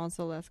safe and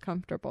also less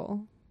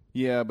comfortable.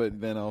 Yeah,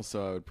 but then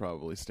also I would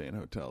probably stay in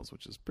hotels,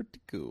 which is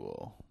pretty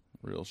cool.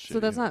 Real shit. So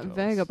that's not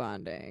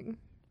vagabonding.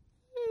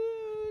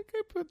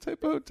 What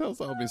type of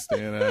hotels I'll be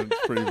staying at?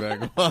 It's pretty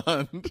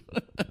vagabond.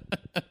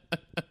 I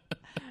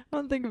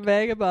don't think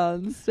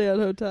vagabonds stay at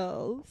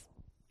hotels.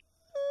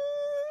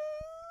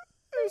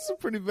 There's some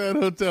pretty bad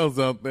hotels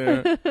out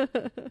there.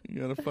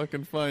 You gotta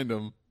fucking find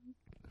them.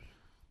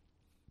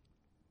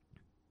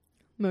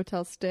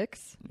 Motel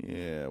 6?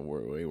 Yeah,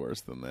 we're way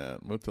worse than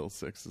that. Motel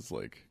 6 is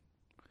like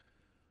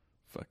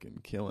fucking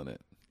killing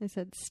it. I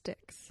said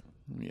sticks.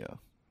 Yeah.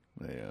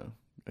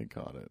 I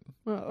caught it.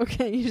 Oh,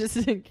 okay. You just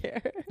didn't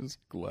care. Just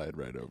glide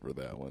right over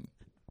that one.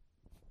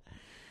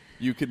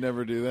 You could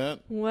never do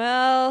that?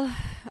 Well,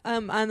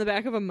 on the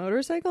back of a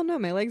motorcycle? No,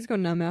 my legs go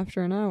numb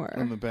after an hour.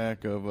 On the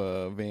back of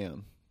a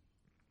van.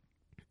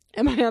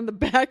 Am I on the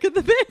back of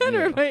the van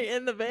or am I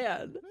in the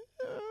van?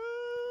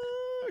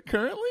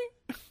 Currently?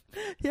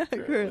 Yeah,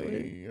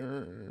 currently.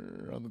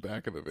 You're on the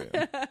back of the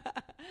van.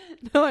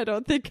 No, I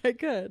don't think I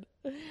could.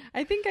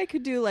 I think I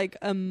could do like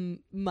a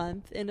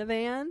month in a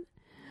van,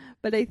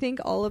 but I think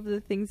all of the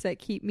things that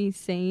keep me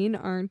sane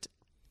aren't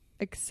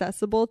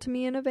accessible to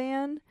me in a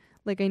van.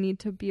 Like, I need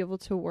to be able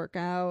to work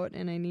out,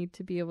 and I need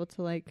to be able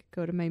to, like,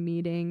 go to my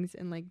meetings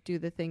and, like, do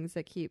the things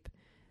that keep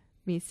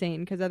me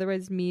sane. Because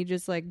otherwise, me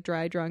just, like,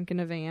 dry drunk in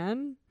a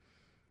van,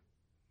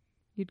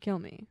 you'd kill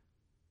me.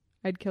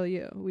 I'd kill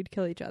you. We'd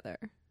kill each other.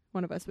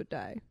 One of us would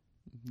die.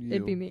 You.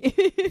 It'd be me.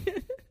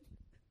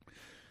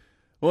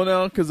 Well,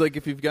 no, because, like,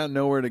 if you've got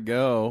nowhere to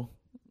go,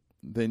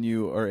 then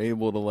you are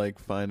able to, like,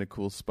 find a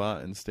cool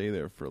spot and stay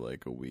there for,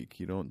 like, a week.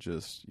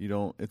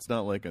 It's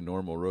not like a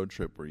normal road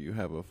trip where you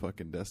have a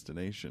fucking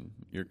destination.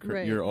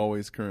 You're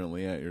always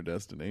currently at your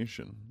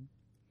destination.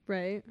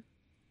 Right.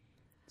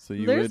 So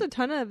there's a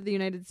ton of the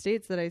United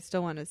States that I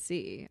still want to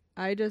see.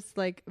 I just,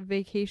 like,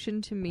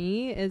 vacation to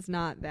me is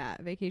not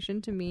that.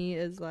 Vacation to me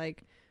is,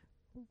 like,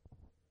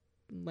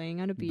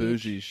 laying on a beach.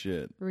 Bougie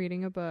shit.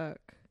 Reading a book.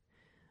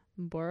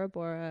 Bora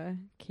Bora.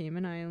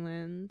 Cayman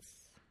Islands.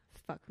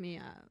 Fuck me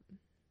up.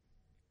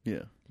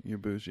 Yeah, you're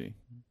bougie.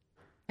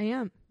 I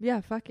am.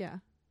 Yeah, fuck yeah.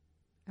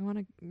 I want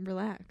to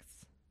relax.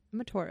 I'm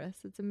a Taurus.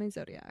 It's in my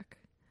zodiac.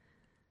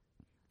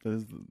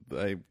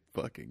 I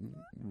fucking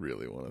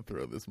really want to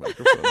throw this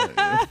microphone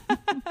at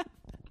you.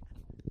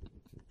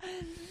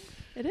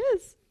 It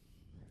is.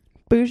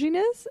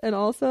 Bouginess and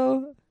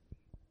also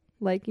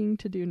liking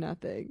to do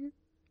nothing.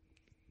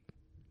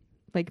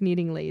 Like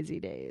needing lazy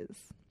days.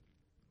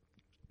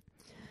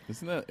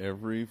 Isn't that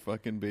every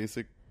fucking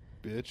basic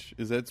bitch?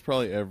 That's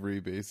probably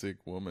every basic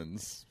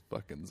woman's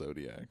fucking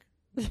zodiac.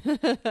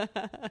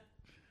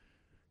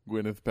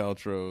 Gwyneth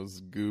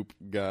Paltrow's Goop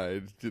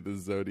Guide to the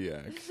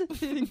Zodiac.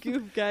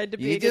 Goop Guide to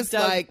being You just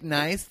like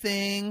nice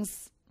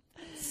things,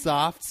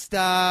 soft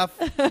stuff,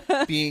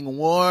 being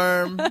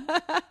warm,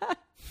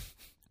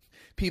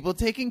 people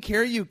taking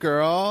care of you,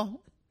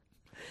 girl.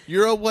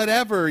 You're a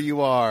whatever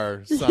you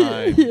are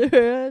sign.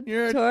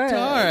 You're a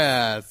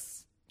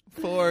Taurus.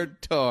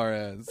 Ford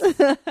Taurus.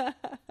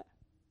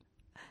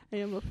 I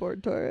am a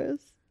Ford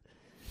Taurus.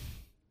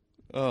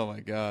 Oh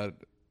my God.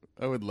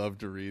 I would love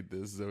to read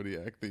this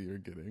zodiac that you're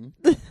getting.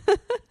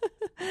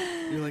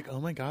 You're like, oh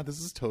my God, this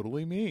is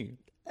totally me.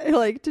 I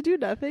like to do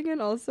nothing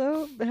and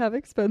also have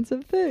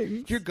expensive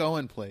things. You're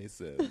going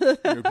places.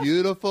 You're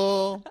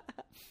beautiful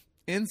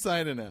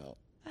inside and out.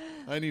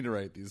 I need to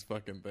write these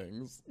fucking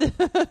things.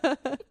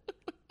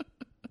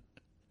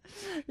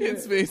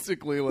 It's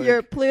basically like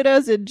your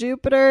Pluto's in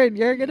Jupiter and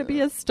you're going to be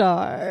a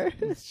star.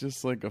 It's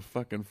just like a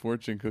fucking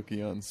fortune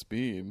cookie on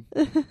speed.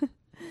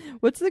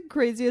 What's the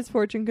craziest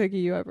fortune cookie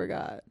you ever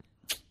got?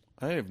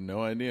 I have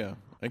no idea.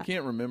 I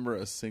can't remember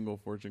a single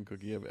fortune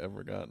cookie I've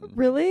ever gotten.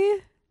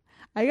 Really?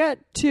 I got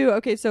two.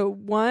 Okay, so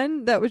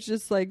one that was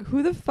just like,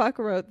 who the fuck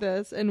wrote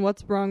this and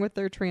what's wrong with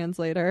their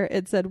translator?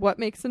 It said, what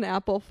makes an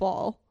apple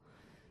fall?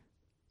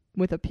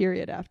 With a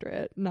period after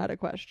it, not a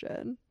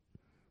question.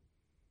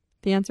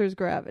 The answer is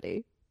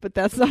gravity, but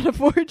that's not a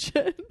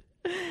fortune.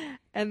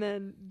 And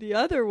then the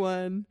other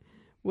one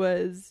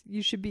was,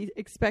 you should be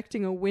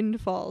expecting a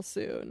windfall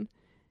soon.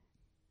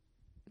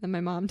 Then my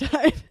mom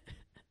died.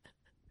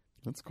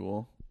 That's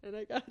cool. And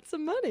I got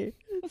some money.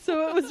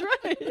 So it was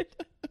right.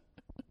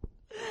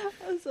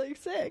 I was like,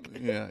 sick.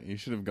 Yeah, you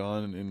should have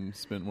gone and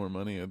spent more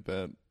money at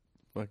that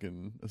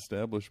fucking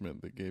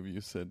establishment that gave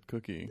you said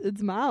cookie.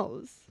 It's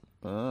Mouse.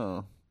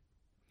 Oh.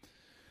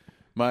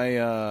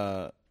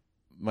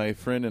 My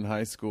friend in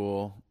high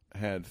school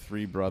had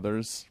 3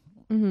 brothers.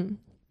 Mm-hmm.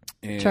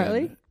 And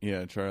Charlie?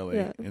 Yeah, Charlie.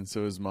 Yeah. And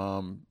so his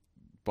mom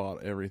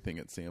bought everything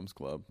at Sam's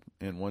Club.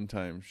 And one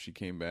time she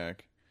came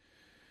back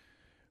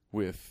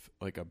with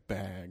like a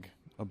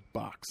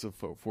box of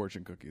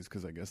fortune cookies,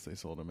 because I guess they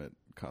sold them at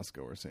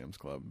Costco or Sam's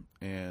Club.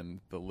 And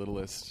the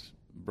littlest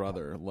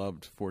brother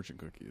loved fortune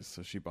cookies,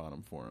 so she bought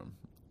them for him.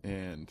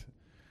 And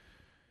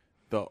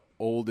the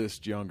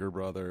oldest younger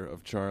brother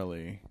of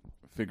Charlie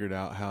figured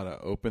out how to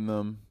open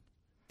them,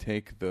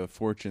 take the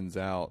fortunes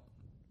out,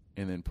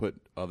 and then put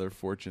other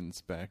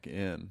fortunes back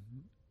in,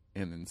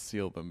 and then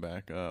seal them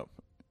back up.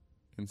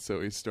 And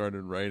so he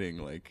started writing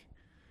like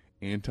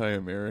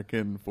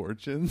anti-American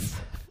fortunes.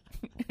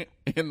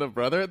 And the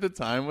brother at the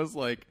time was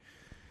like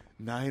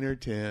 9 or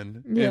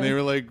 10. Yeah. And they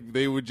were like,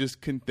 they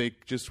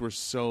just were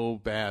so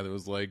bad. It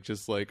was like,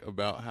 just like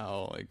about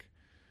how like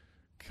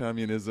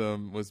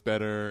communism was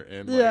better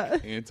and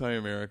like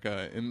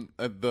anti-America. And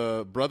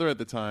the brother at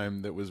the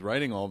time that was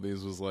writing all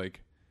these was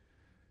like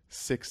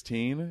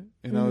 16.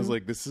 And I was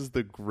like, this is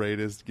the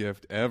greatest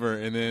gift ever.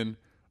 And then,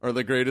 or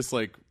the greatest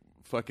like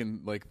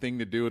fucking like thing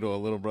to do to a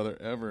little brother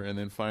ever. And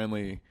then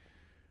finally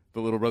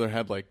the little brother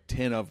had like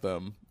 10 of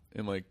them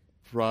and like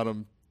brought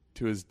them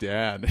to his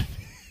dad.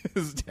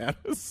 His dad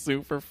was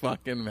super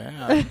fucking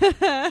mad.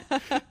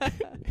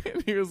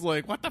 And he was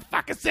like, what the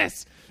fuck is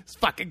this? This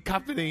fucking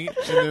company.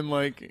 And then,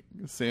 like,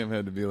 Sam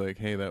had to be like,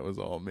 hey, that was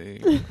all me.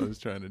 I was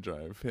trying to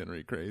drive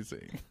Henry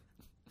crazy.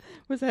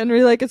 Was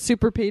Henry like a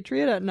super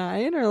patriot at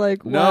 9 or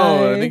like No,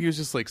 why? I think he was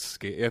just like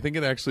scared. I think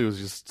it actually was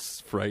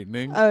just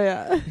frightening. Oh,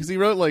 yeah. Because he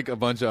wrote like a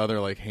bunch of other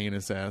like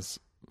heinous ass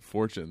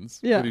fortunes.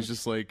 Yeah. But he's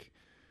just like,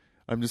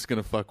 I'm just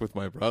going to fuck with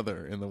my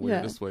brother in the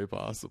weirdest way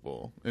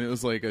possible. And it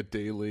was like a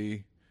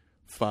daily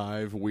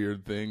 5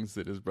 weird things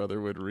that his brother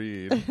would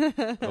read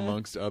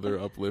amongst other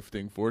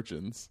uplifting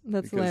fortunes.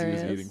 That's because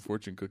hilarious. he was eating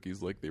fortune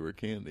cookies like they were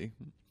candy.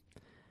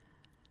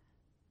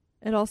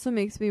 It also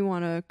makes me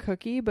want a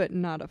cookie, but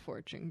not a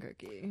fortune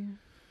cookie.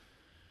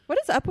 What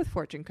is up with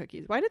fortune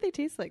cookies? Why do they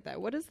taste like that?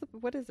 What is it?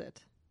 What is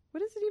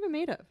it even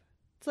made of?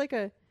 It's like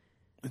a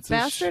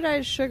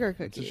bastardized sugar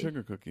cookie. It's a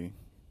sugar cookie.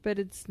 But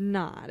it's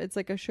not. It's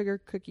like a sugar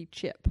cookie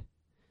chip.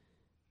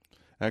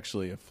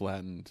 Actually, a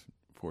flattened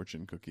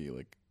fortune cookie,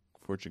 like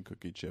fortune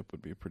cookie chip,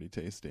 would be pretty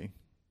tasty.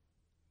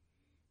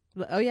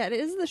 Oh, yeah. It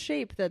is the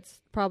shape that's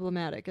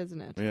problematic,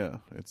 isn't it? Yeah.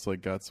 It's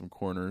like got some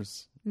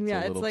corners.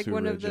 It's like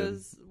one rigid. of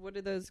those, what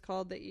are those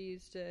called that you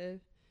used to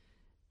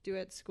do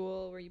at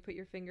school where you put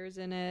your fingers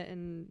in it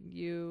and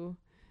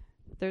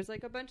there's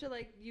like a bunch of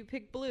like, you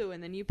pick blue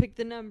and then you pick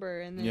the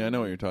number. And then Yeah, I know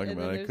what you're talking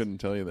about. I couldn't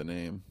tell you the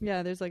name.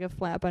 Yeah, there's like a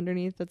flap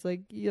underneath that's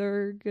like,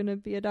 you're going to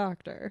be a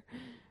doctor.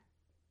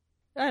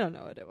 I don't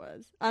know what it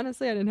was.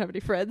 Honestly, I didn't have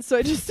any friends, so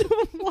I just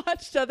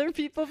watched other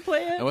people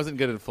play it. I wasn't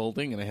good at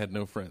folding, and I had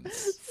no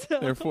friends. So.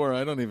 Therefore,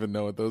 I don't even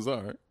know what those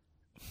are.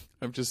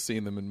 I've just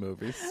seen them in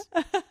movies.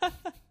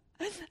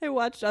 I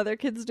watched other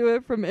kids do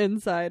it from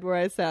inside where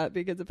I sat,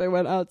 because if I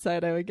went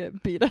outside, I would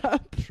get beat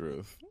up.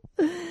 Truth.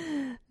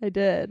 I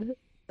did.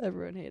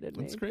 Everyone hated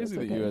me. It's crazy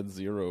that you had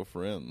 0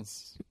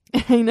 friends.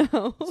 I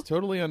know. It's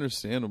totally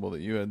understandable that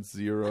you had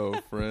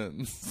 0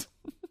 friends.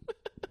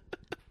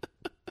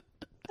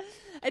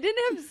 I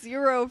didn't have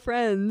 0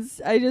 friends.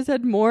 I just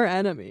had more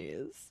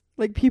enemies.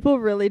 Like, people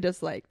really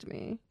disliked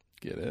me.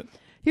 Get it?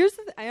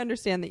 I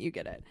understand that you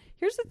get it.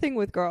 Here's the thing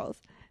with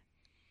girls.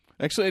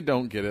 Actually, I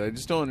don't get it. I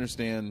just don't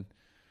understand.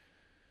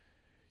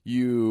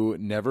 You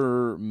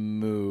never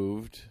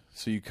moved,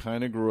 so you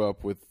kind of grew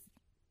up with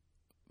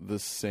the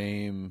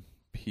same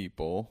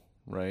people,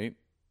 right?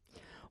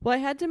 Well, I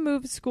had to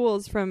move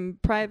schools from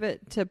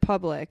private to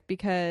public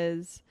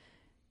because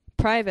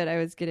private I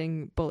was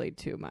getting bullied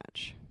too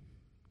much.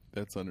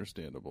 That's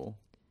understandable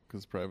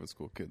because private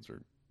school kids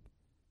are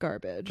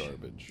Garbage.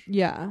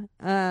 Yeah.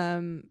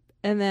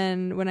 And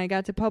then when I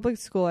got to public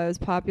school, I was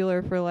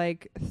popular for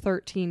like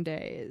 13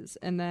 days.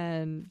 And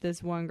then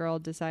this one girl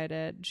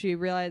decided, she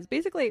realized,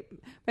 basically,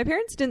 my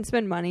parents didn't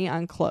spend money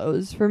on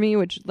clothes for me,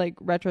 which like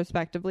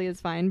retrospectively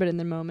is fine. But in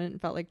the moment,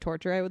 it felt like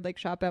torture. I would like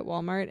shop at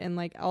Walmart and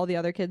like all the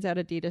other kids had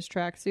Adidas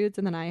tracksuits.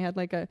 And then I had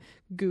like a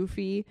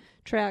goofy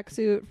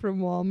tracksuit from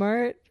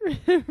Walmart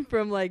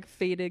from like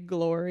Faded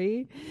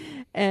Glory.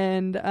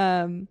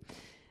 And,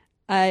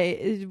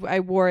 I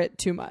wore it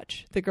too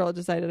much. The girl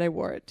decided I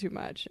wore it too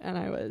much, and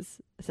I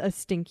was a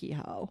stinky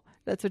hoe.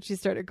 That's what she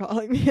started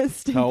calling me.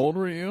 How old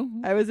were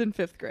you? I was in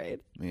 5th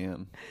grade.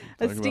 Man.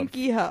 A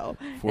stinky hoe.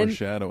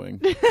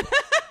 Foreshadowing.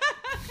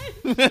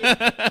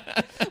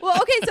 Well,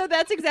 okay, so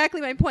that's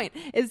exactly my point.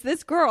 Is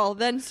this girl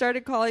then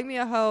started calling me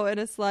a hoe and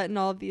a slut and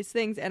all of these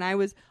things, and I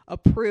was a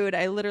prude.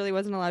 I literally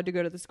wasn't allowed to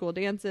go to the school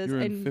dances. You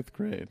were in 5th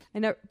grade.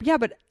 Yeah,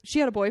 but she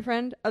had a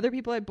boyfriend. Other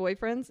people had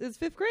boyfriends. It's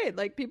 5th grade.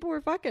 Like, people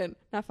were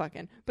not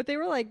fucking, but they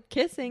were like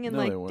kissing and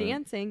like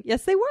dancing.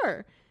 Yes, they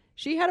were.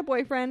 She had a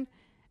boyfriend.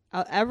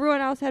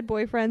 Everyone else had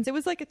boyfriends. It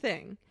was like a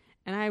thing.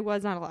 And I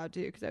was not allowed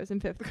to because I was in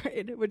 5th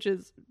grade, which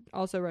is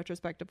also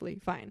retrospectively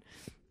fine.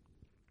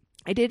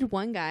 I dated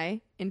one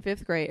guy in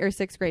 5th grade or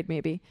 6th grade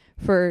maybe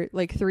for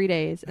like 3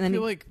 days. And I then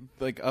feel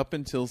like up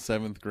until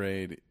 7th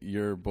grade,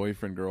 your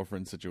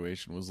boyfriend-girlfriend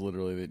situation was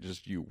literally that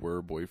just you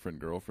were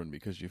boyfriend-girlfriend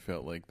because you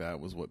felt like that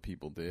was what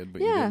people did,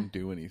 but you didn't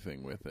do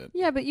anything with it.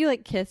 Yeah, but you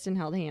like kissed and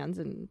held hands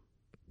and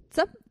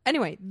stuff.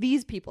 Anyway,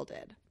 these people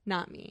did,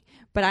 not me.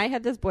 But I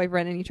had this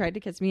boyfriend and he tried to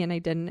kiss me and I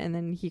didn't. And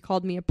then he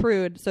called me a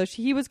prude. So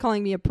he was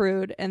calling me a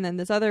prude. And then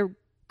this other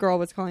girl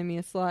was calling me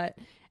a slut.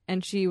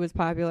 And she was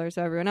popular,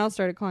 so everyone else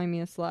started calling me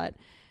a slut.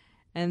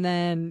 And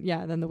then,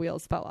 then the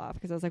wheels fell off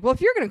because I was like, well,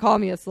 if you're going to call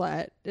me a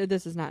slut,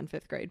 this is not in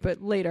 5th grade,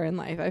 but later in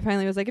life, I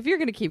finally was like, if you're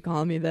going to keep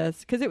calling me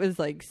this, because it was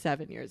like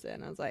 7 years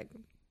in, I was like,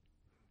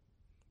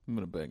 I'm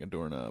going to bang a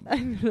doorknob.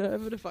 I'm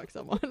going to fuck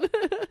someone.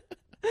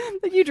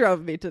 Like, you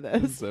drove me to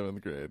this. In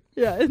 7th grade.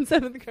 Yeah, in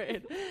 7th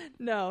grade.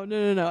 No.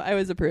 I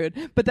was a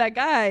prude. But that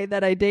guy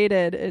that I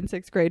dated in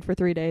 6th grade for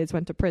 3 days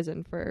went to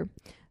prison for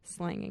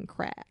slanging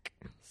crack.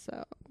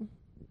 So...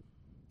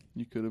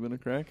 You could have been a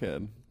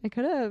crackhead. I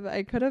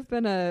could have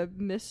been a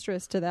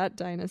mistress to that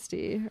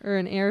dynasty or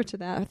an heir to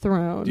that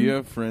throne. Do you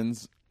have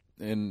friends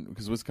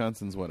because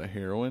Wisconsin's a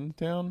heroin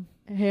town?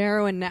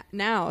 Heroin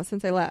now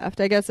since I left.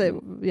 I guess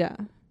yeah.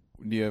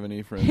 Do you have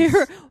any friends?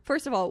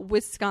 First of all,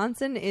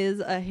 Wisconsin is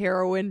a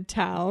heroin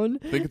town.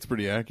 I think it's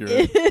pretty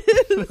accurate.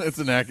 It's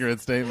an accurate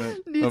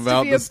statement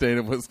about the state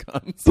of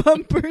Wisconsin.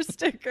 Bumper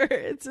sticker.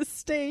 It's a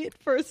state,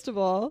 first of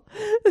all.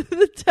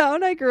 The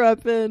town I grew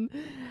up in.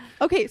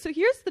 Okay, so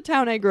here's the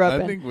town I grew up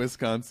in. I think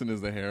Wisconsin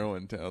is a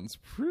heroin town. It's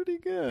pretty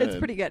good. It's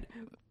pretty good.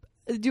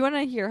 Do you want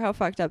to hear how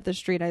fucked up the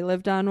street I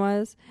lived on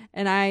was?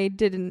 And I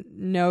didn't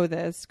know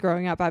this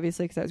growing up,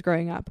 obviously, because I was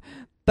growing up.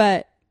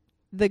 But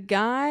the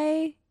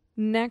guy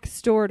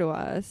next door to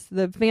us,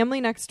 the family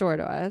next door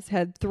to us,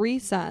 had 3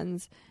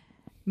 sons.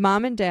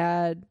 Mom and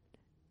dad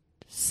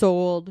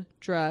sold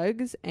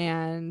drugs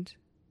and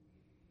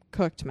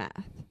cooked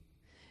meth.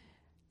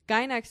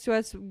 Guy next to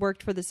us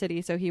worked for the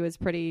city, so he was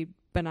pretty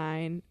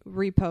benign.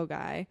 Repo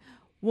guy.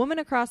 Woman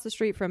across the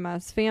street from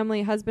us,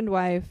 family, husband,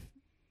 wife,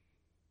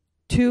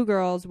 2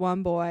 girls,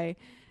 1 boy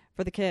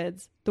for the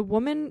kids. The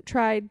woman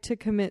tried to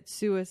commit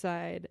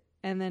suicide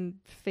and then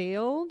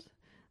failed.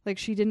 Like,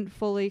 she didn't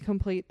fully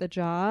complete the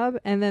job.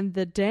 And then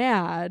the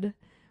dad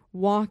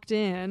walked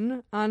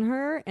in on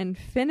her and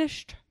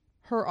finished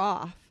her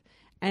off.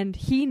 And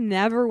he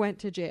never went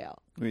to jail.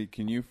 Wait,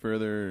 can you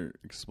further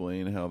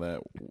explain how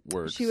that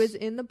works? She was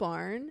in the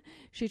barn.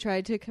 She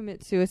tried to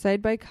commit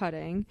suicide by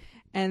cutting.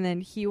 And then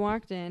he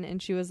walked in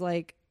and she was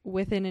like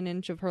within an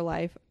inch of her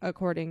life,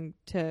 according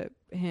to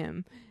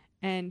him.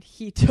 And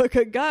he took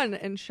a gun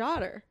and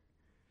shot her.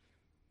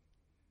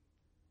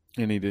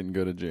 And he didn't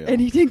go to jail.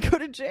 And he didn't go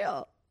to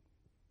jail.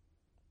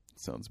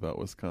 Sounds about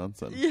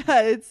Wisconsin.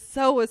 Yeah, it's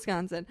so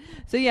Wisconsin.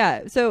 So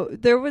yeah, so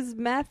there was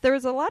meth. There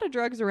was a lot of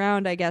drugs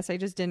around, I guess. I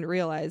just didn't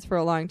realize for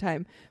a long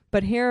time.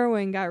 But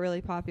heroin got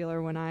really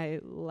popular when I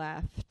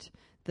left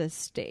the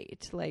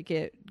state. Like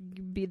it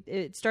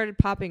started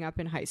popping up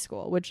in high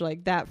school, which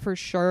like that for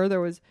sure there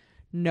was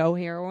no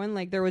heroin.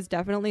 Like there was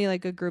definitely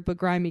like a group of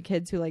grimy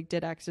kids who like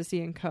did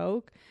ecstasy and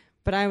coke,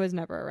 but I was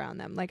never around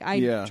them. Like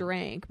I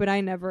drank, but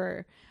I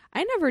never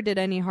did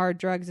any hard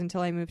drugs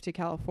until I moved to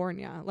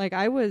California. Like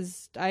I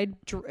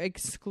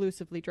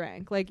exclusively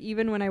drank. Like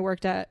even when I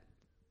worked at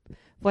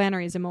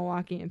Flannery's in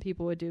Milwaukee and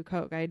people would do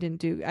coke,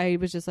 I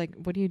was just like,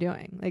 what are you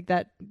doing? Like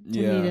that to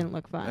me didn't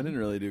look fun. I didn't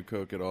really do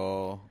coke at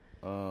all.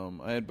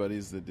 I had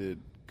buddies that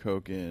did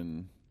coke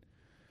in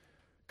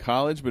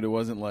college, but it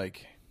wasn't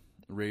like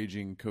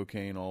raging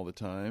cocaine all the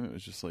time. It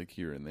was just like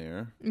here and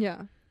there.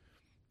 Yeah.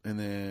 And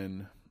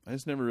then I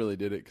just never really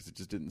did it because it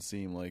just didn't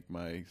seem like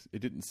my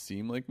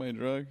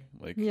drug.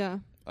 Like, yeah,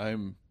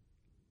 I'm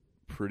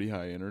pretty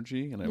high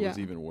energy, and I was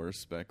even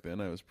worse back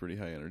then. I was pretty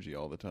high energy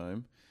all the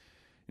time.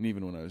 And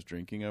even when I was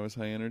drinking, I was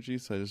high energy.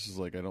 So I just was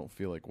like, I don't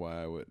feel like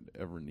why I would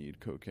ever need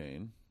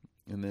cocaine.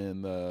 And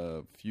then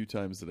the few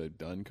times that I've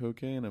done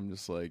cocaine, I'm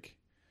just like,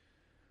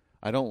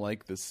 I don't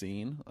like the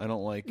scene. I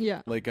don't like,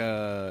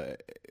 I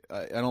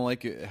don't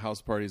like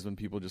house parties when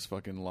people just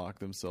fucking lock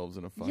themselves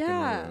in a fucking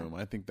room.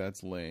 I think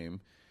that's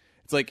lame.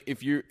 It's like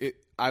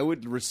I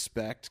would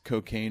respect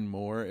cocaine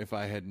more if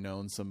I had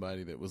known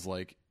somebody that was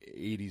like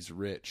 80s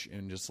rich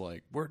and just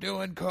like, we're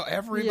doing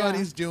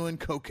everybody's doing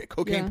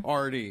cocaine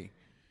party.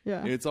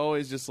 Yeah. It's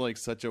always just like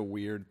such a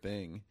weird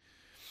thing.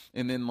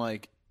 And then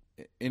like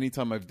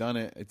anytime I've done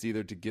it, it's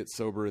either to get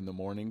sober in the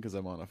morning because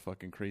I'm on a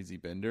fucking crazy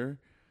bender,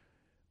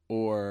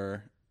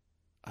 or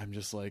I'm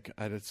just like,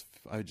 I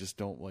just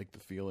don't like the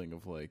feeling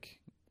of like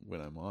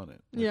when I'm on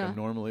it. Like I'm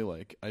normally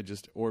like,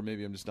 or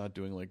maybe I'm just not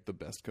doing like the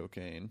best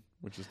cocaine,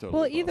 which is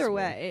totally either possible.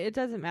 way, it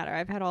doesn't matter.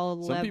 I've had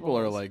all Some levels. people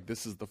are like,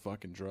 this is the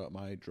fucking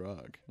my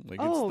drug.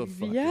 Like it's the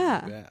fucking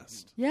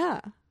best.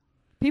 Yeah.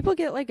 People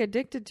get like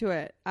addicted to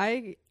it.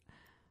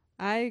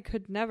 I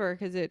could never,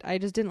 because I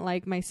just didn't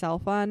like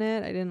myself on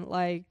it. I didn't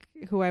like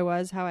who I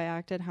was, how I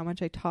acted, how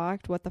much I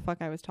talked, what the fuck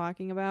I was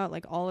talking about.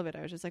 Like all of it.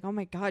 I was just like, oh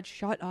my God,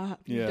 shut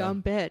up, you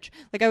dumb bitch.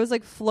 Like I was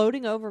like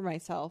floating over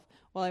myself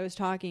while I was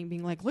talking,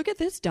 being like, look at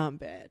this dumb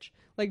bitch.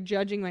 Like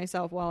judging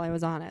myself while I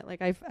was on it.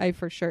 Like I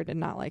for sure did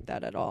not like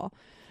that at all.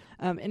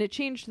 And it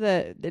changed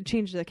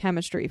the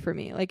chemistry for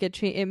me. Like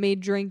it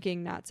made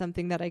drinking not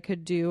something that I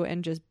could do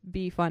and just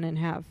be fun and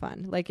have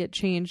fun. Like it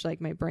changed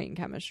like my brain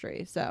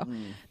chemistry. So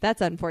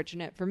that's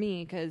unfortunate for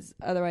me because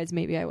otherwise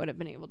maybe I would have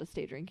been able to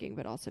stay drinking,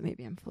 but also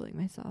maybe I'm fooling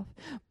myself.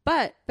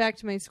 But back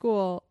to my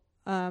school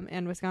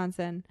and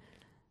Wisconsin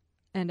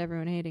and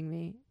everyone hating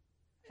me.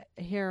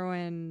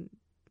 Heroin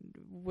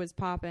was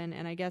popping,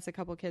 and I guess a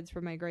couple kids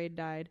from my grade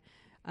died.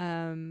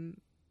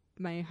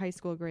 My high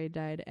school grade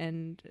died,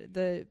 and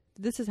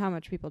this is how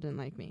much people didn't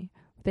like me.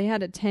 They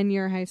had a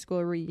 10-year high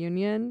school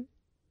reunion,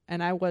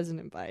 and I wasn't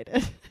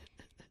invited.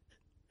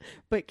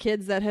 But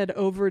kids that had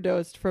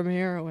overdosed from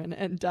heroin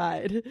and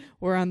died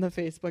were on the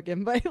Facebook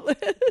invite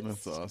list.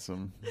 That's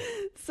awesome.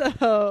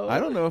 So I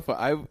don't know if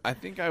I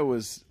think I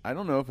was. I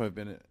don't know if I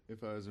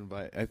was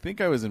invited. I think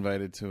I was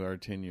invited to our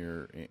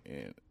 10-year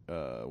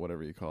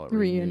whatever you call it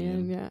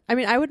reunion. Yeah, I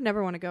mean, I would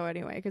never want to go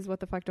anyway because what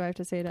the fuck do I have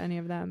to say to any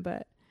of them?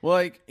 But well,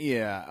 like,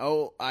 yeah.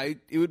 Oh,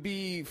 it would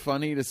be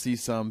funny to see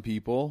some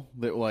people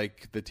that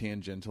like the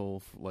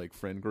tangential like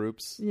friend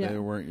groups. Yeah. They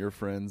weren't your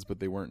friends, but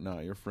they weren't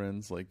not your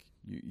friends. Like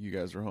you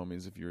guys were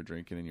homies if you were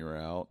drinking and you were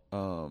out.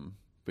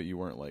 but you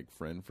weren't like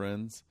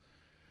friends.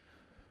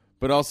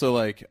 But also,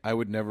 like, I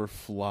would never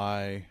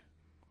fly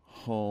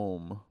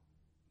home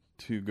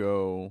to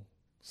go.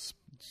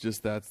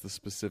 Just that's the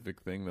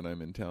specific thing that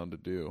I'm in town to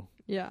do.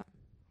 Yeah.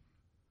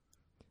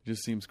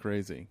 Just seems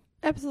crazy.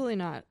 Absolutely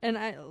not. And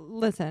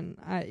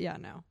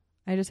no.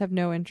 I just have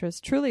no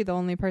interest. Truly, the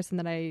only person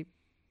that I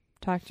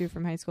talked to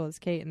from high school is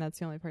Kate, and that's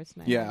the only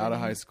person I have out of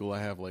high school, I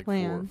have like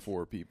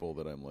four people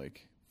that I'm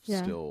like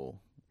still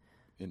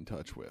in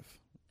touch with.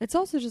 It's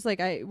also just like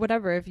if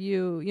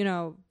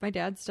my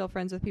dad's still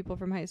friends with people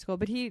from high school,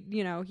 but he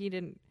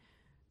didn't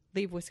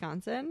leave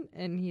Wisconsin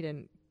and he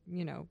didn't,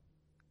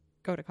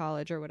 go to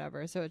college or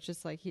whatever. So it's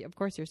just like of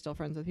course you're still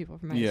friends with people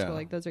from high school.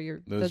 Like those are your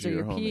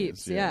homies,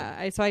 peeps.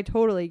 Yeah. So I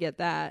totally get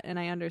that. And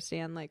I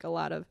understand like a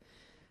lot of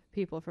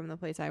people from the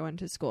place I went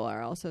to school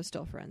are also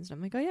still friends. And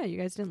I'm like, oh yeah, you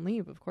guys didn't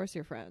leave. Of course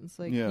you're friends.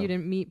 Like you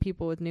didn't meet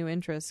people with new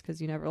interests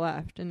because you never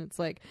left. And it's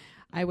like,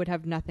 I would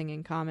have nothing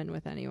in common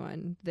with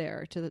anyone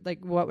there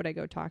what would I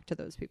go talk to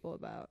those people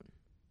about?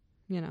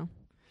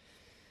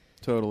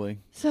 Totally.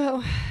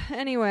 So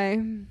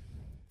anyway,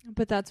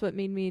 but that's what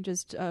made me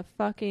just a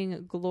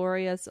fucking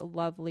glorious,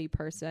 lovely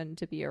person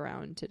to be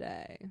around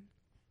today.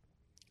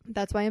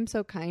 That's why I'm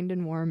so kind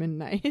and warm and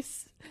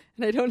nice.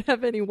 And I don't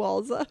have any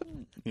walls up.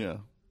 Yeah.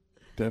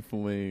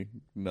 Definitely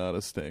not a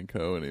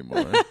Stanko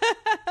anymore.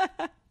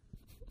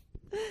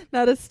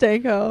 Not a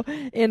Stanko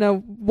in a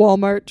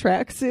Walmart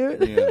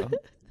tracksuit. Yeah.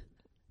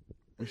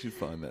 We should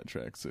find that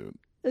tracksuit.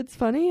 It's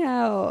funny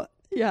how,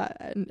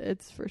 and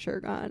it's for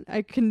sure gone.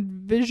 I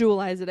can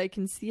visualize it. I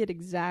can see it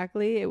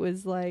exactly. It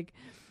was like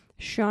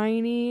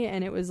shiny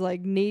and it was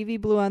like navy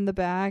blue on the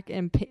back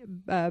and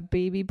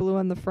baby blue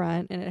on the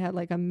front. And it had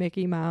like a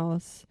Mickey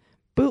Mouse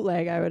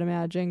bootleg, I would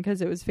imagine,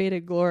 because it was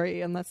Faded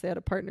Glory. Unless they had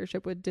a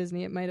partnership with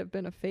Disney, it might have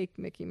been a fake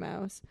Mickey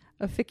Mouse,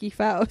 a Ficky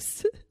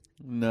Faust.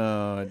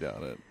 No, I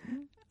doubt it.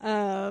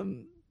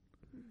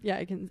 Yeah,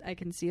 I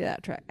can see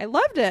that track. I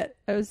loved it.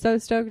 I was so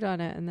stoked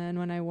on it, and then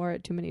when I wore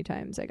it too many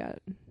times, I got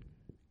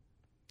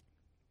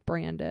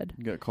branded.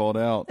 You got called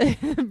out.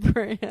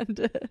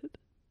 Branded.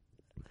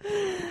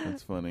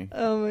 That's funny.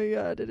 Oh my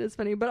god, it is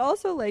funny. But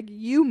also, like,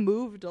 you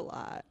moved a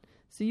lot,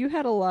 so you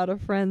had a lot of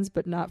friends,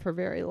 but not for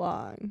very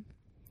long.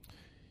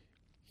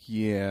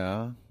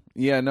 Yeah.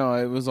 No,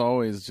 it was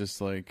always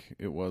just like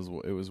it was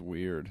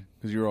weird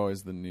because you were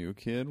always the new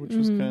kid, which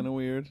was kind of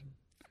weird.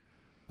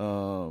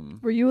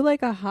 Were you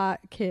like a hot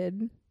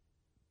kid?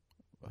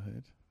 What?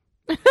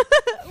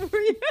 Were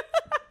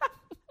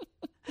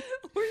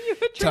you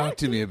attractive? Talk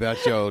to me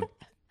about your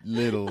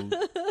little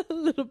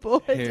boy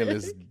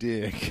hairless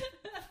dick.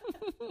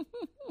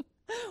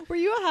 Were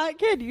you a hot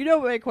kid? You know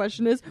what my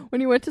question is.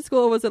 When you went to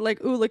school, was it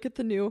like, ooh, look at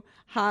the new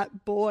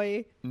hot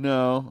boy?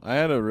 No, I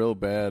had a real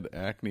bad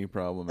acne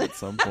problem at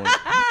some point.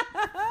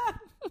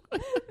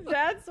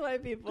 That's why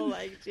people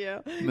liked you.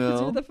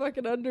 No. You're the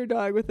fucking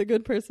underdog with a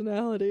good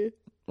personality.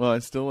 Well, I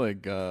still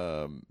like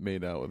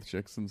made out with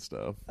chicks and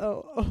stuff.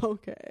 Oh,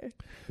 okay.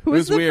 Who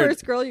was the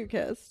first girl you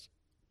kissed?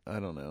 I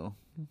don't know.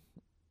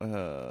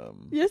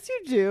 Yes,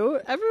 you do.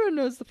 Everyone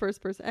knows the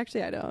first person.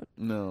 Actually, I don't.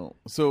 No.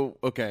 So,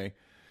 okay.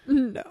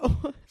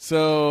 No.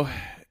 So,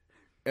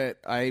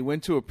 I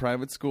went to a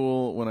private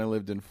school when I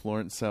lived in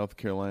Florence, South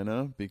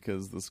Carolina,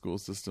 because the school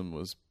system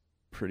was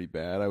pretty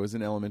bad. I was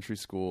in elementary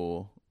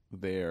school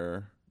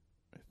there,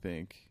 I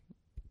think,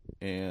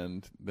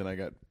 and then I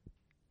got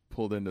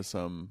pulled into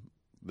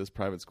this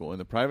private school.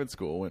 And the private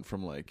school went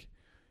from like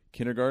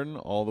kindergarten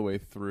all the way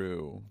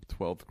through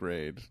 12th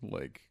grade,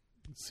 like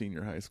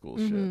senior high school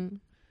shit.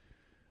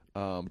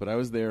 But I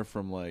was there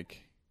for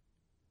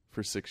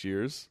 6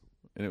 years.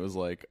 And it was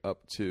like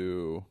up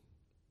to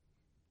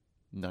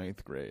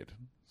 9th grade.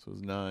 So it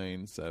was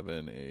 9,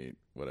 7, 8,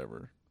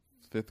 whatever.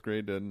 5th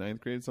grade to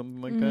 9th grade,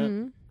 something like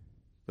that.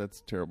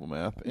 That's terrible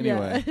math.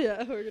 Anyway.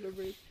 Yeah, we're going to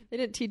breathe. They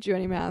didn't teach you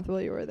any math while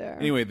you were there.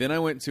 Anyway, then I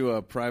went to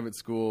a private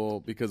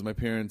school because my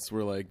parents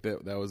were like,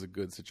 that was a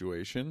good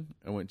situation.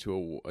 I went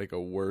to a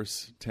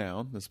worse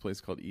town, this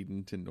place called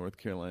Edenton, North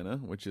Carolina,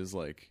 which is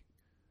like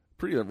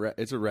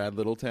it's a rad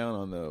little town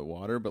on the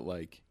water, but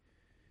like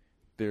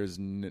there's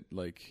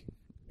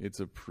it's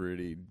a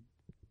pretty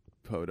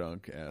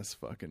podunk ass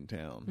fucking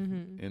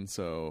town. And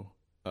so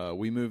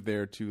we moved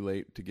there too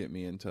late to get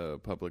me into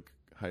public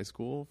high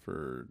school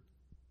for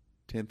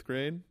 10th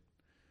grade.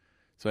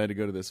 So I had to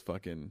go to this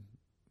fucking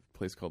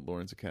place called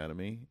Lawrence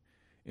Academy,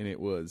 and it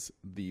was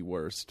the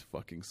worst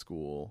fucking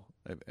school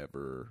I've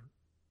ever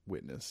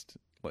witnessed.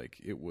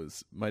 Like, it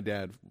was my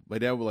dad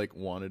like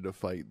wanted to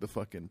fight the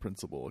fucking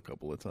principal a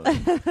couple of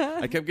times.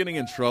 I kept getting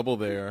in trouble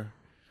there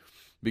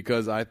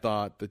because I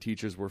thought the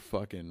teachers were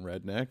fucking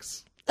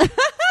rednecks.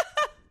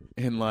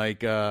 And like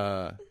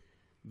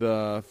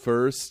the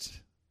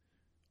first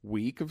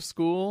week of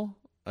school,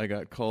 I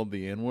got called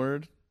the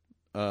N-word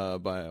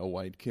by a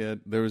white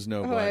kid. There was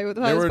no black.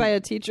 That was by a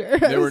teacher.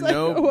 There were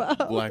no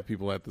black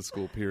people at the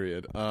school,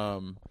 period.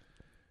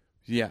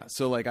 Yeah,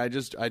 so like I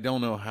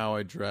don't know how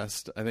I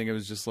dressed. I think it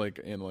was just like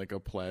in like a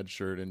plaid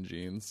shirt and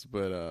jeans,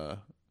 but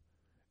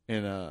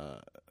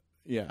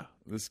yeah,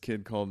 this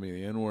kid called me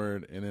the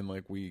N-word, and then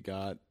like we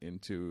got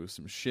into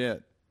some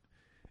shit,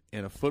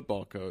 and a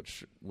football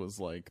coach was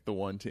like the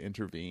one to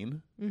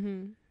intervene,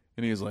 and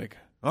he was like,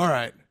 "All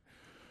right,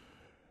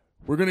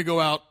 we're gonna go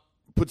out,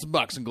 put some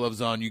boxing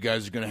gloves on. You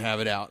guys are gonna have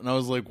it out." And I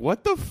was like,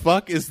 "What the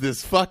fuck is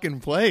this fucking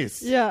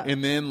place?" Yeah.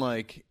 And then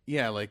like,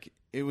 yeah, like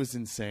it was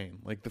insane.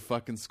 Like the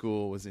fucking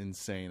school was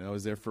insane. I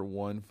was there for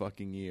 1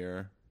 fucking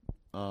year,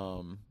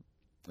 and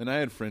I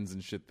had friends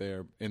and shit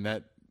there, and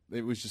that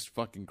it was just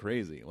fucking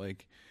crazy.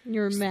 Like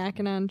you were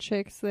macking on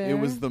chicks there. it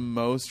was the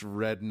most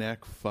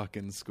redneck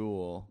fucking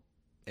school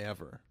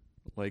ever.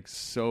 Like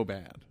so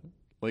bad.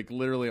 Like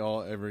literally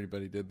all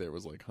everybody did there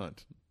was like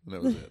hunt, and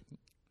that was it.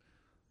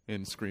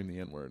 And scream the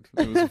N-word.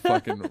 It was a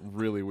fucking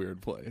really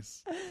weird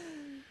place.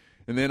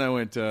 And then I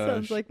went to...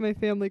 Sounds like my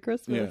family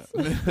Christmas.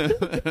 Yeah.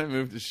 I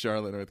moved to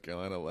Charlotte, North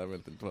Carolina,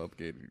 11th and 12th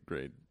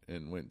grade,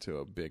 and went to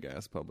a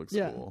big-ass public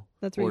school. Yeah,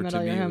 that's where you met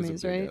all your homies, it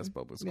was a right? big-ass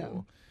public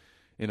school.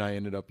 Yeah. And I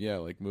ended up,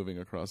 like moving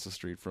across the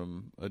street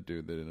from a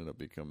dude that ended up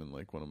becoming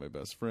like one of my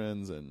best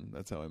friends, and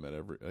that's how I met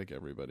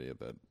everybody at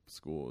that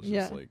school. It was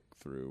just like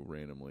through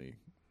randomly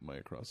my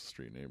across the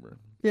street neighbor.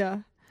 Yeah.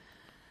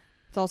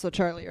 It's also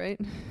Charlie, right?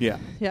 Yeah.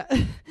 Yeah.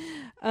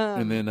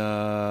 And then,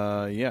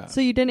 yeah.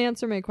 So you didn't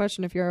answer my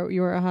question if you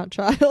were a hot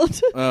child.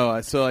 Oh,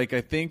 so like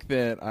I think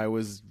that I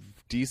was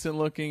decent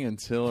looking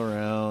until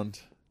around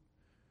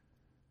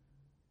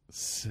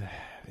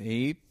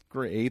 8th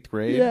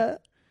grade. Yeah.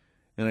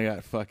 And I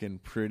got fucking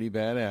pretty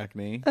bad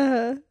acne.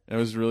 I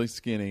was really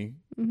skinny.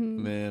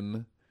 And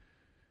then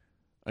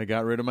I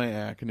got rid of my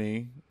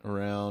acne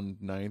around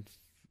ninth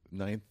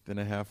and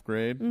a half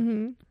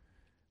grade.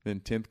 Then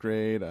 10th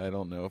grade, I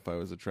don't know if I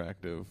was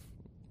attractive.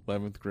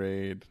 11th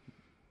grade,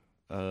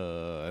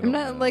 I'm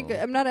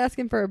not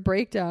asking for a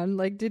breakdown.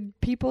 Like, did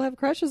people have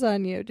crushes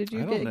on you? Did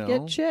you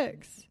get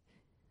chicks?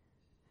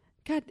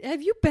 God,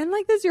 have you been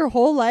like this your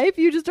whole life?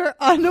 You just are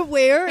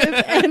unaware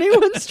if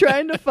anyone's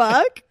trying to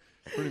fuck?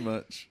 Pretty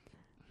much.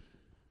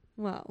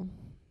 Well,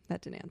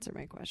 that didn't answer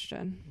my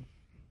question.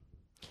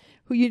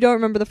 Who, you don't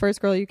remember the first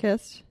girl you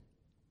kissed?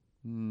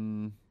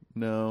 No.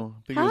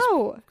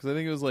 How? Because I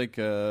think it was like,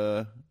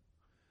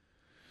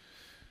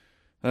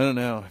 I don't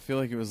know. I feel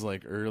like it was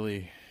like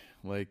early,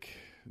 like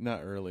not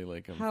early,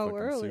 like I'm How fucking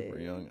early? super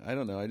young. I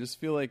don't know. I just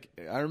feel like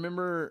I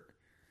remember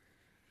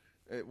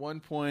at one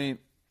point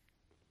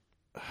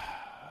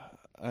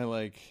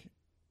I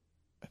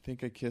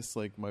think I kissed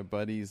like my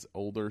buddy's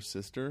older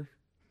sister.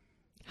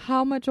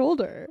 How much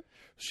older?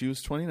 She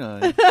was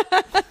 29.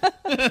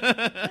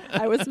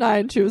 I was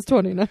 9. She was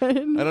 29. I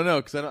don't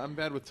know because I'm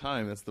bad with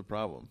time. That's the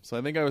problem. So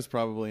I think I was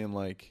probably in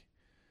like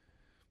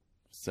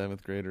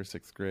 7th grade or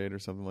 6th grade or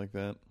something like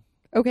that.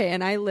 Okay,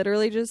 and I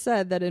literally just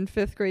said that in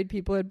 5th grade,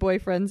 people had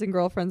boyfriends and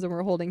girlfriends and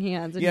were holding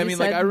hands. And yeah, I mean,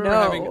 like I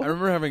remember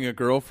no. having a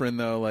girlfriend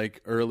though, like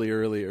early,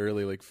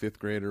 like 5th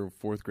grade or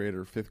 4th grade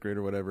or 5th grade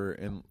or whatever,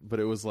 but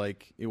it was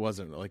like it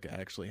wasn't like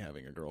actually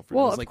having a girlfriend.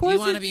 Well, it was of like, course do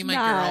you want to be it's my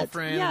not.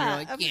 girlfriend? Yeah, and you're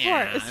like, of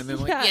yeah, course. and then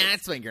like, yeah,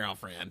 that's my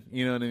girlfriend.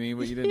 You know what I mean?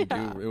 But you didn't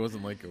do. It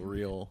wasn't like a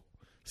real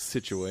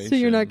situation. So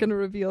you're not going to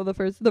reveal the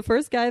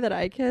first guy that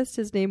I kissed.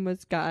 His name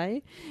was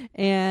Guy,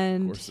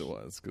 and of course it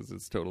was because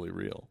it's totally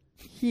real.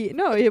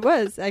 It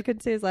was. I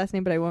could say his last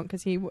name, but I won't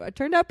because he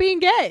turned out being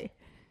gay.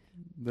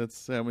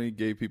 That's how many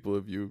gay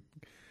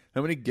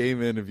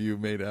men have you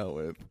made out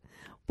with?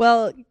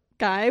 Well,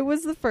 Guy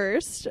was the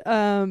first,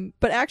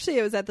 but actually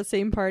it was at the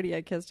same party.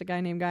 I kissed a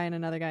guy named Guy and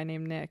another guy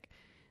named Nick.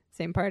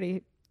 Same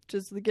party,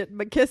 just to get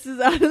my kisses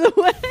out of the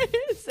way.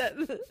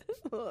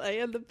 I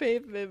had the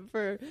pavement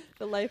for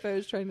the life I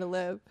was trying to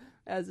live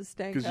as a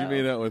stank. Because you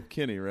made out with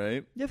Kenny,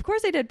 right? Of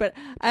course I did, but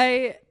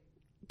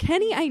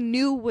Kenny I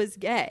knew was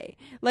gay.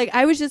 Like,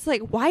 I was just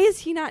like, why is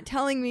he not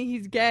telling me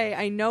he's gay?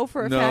 I know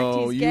for a fact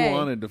he's gay. No, you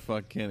wanted to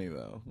fuck Kenny,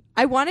 though.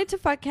 I wanted to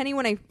fuck Kenny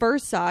when I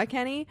first saw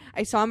Kenny.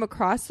 I saw him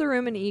across the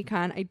room in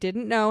Econ. I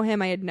didn't know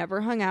him. I had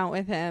never hung out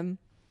with him.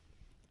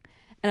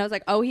 And I was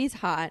like, oh, he's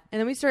hot. And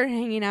then we started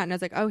hanging out, and I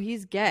was like, oh,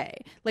 he's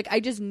gay. Like, I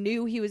just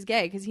knew he was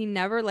gay because he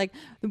never, like,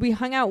 we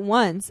hung out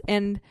once,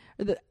 and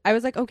I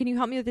was like, oh, can you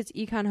help me with this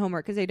econ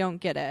homework because I don't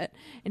get it?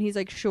 And he's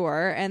like,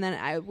 sure. And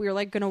then we were,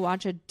 like, going to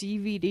watch a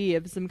DVD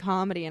of some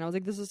comedy, and I was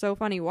like, this is so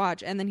funny,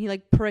 watch. And then he,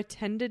 like,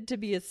 pretended to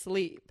be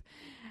asleep.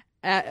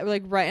 And I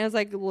was,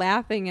 like,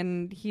 laughing,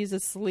 and he's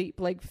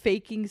asleep, like,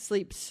 faking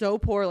sleep so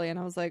poorly. And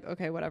I was like,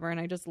 okay, whatever. And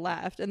I just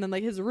left. And then,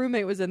 like, his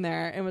roommate was in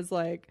there and was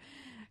like...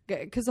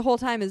 Because the whole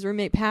time his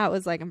roommate Pat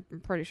was like, I'm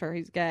pretty sure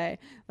he's gay,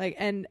 like,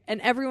 and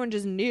everyone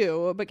just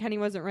knew, but Kenny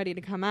wasn't ready to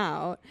come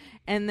out.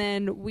 And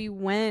then we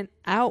went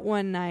out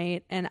one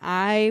night, and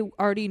I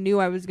already knew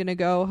I was gonna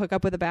go hook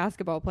up with a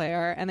basketball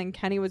player, and then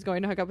Kenny was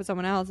going to hook up with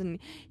someone else, and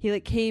he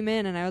like came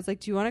in, and I was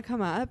like, do you want to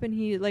come up? And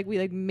he like, we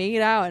like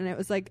made out, and it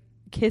was like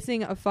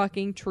kissing a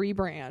fucking tree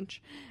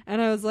branch,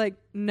 and I was like,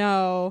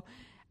 no.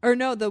 Or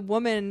no, the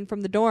woman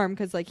from the dorm,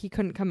 because like he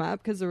couldn't come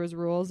up because there was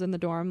rules in the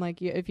dorm. Like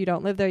if you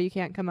don't live there, you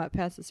can't come up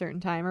past a certain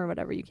time or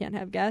whatever. You can't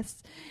have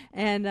guests.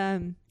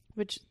 And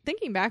which,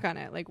 thinking back on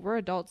it, like, we're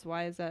adults.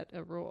 Why is that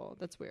a rule?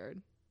 That's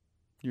weird.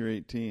 You're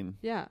 18.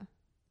 Yeah,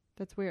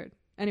 that's weird.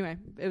 anyway,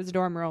 it was a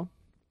dorm roll.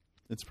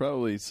 It's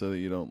probably so that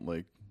you don't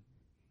like.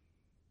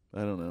 I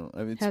don't know.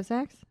 I mean, Have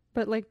sex,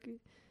 but like,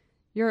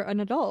 you're an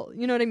adult.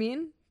 You know what I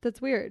mean? That's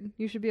weird.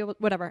 You should be able.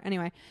 Whatever.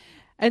 Anyway,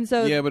 and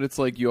so yeah, but it's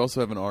like you also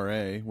have an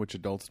RA, which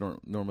adults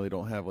normally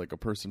don't have, like a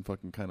person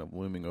fucking kind of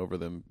looming over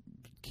them,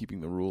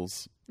 keeping the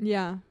rules.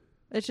 Yeah,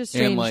 it's just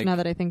strange now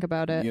that I think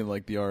about it. Yeah,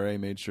 like the RA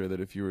made sure that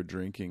if you were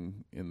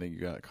drinking and then you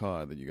got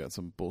caught, that you got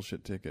some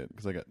bullshit ticket,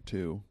 because I got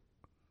 2.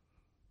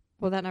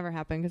 Well, that never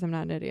happened because I'm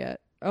not an idiot.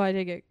 Oh, I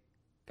did get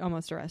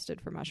almost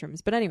arrested for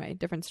mushrooms. But anyway,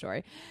 different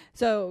story.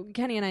 So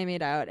Kenny and I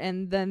made out,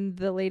 and then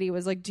the lady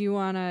was like, do you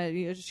want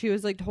to... She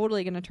was like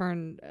totally going to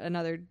turn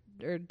another...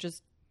 Or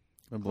just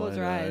close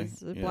her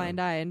eyes, a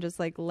blind eye, and just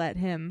like let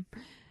him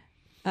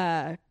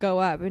go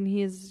up. And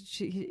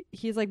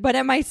he's like, but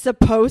am I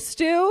supposed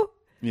to?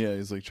 Yeah,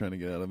 he's like trying to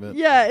get out of it.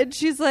 Yeah, and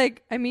she's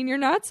like, I mean, you're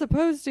not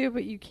supposed to,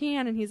 but you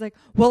can. And he's like,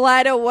 well,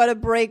 I don't want to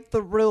break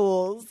the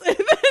rules. And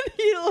then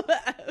he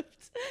left.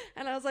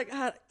 And I was like,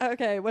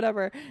 okay,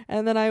 whatever.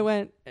 And then I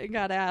went and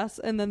got ass.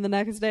 And then the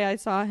next day I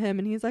saw him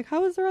and he's like,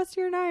 how was the rest of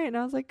your night? And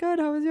I was like, good.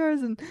 How was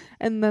yours?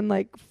 And then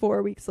like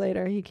 4 weeks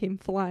later, he came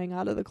flying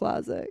out of the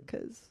closet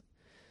because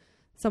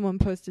someone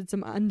posted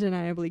some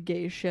undeniably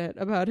gay shit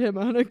about him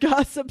on a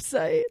gossip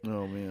site.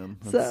 Oh, man.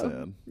 That's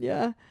sad.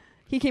 Yeah.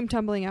 He came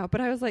tumbling out.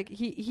 But I was like,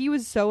 he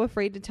was so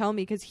afraid to tell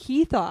me because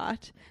he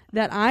thought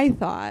that I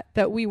thought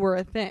that we were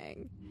a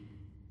thing.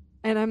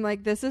 And I'm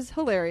like, this is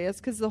hilarious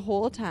because the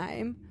whole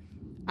time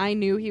I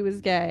knew he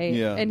was gay.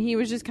 Yeah. And he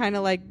was just kind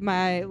of like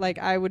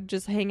I would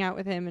just hang out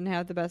with him and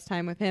have the best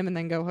time with him and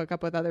then go hook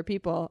up with other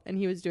people. And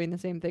he was doing the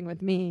same thing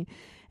with me.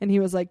 And he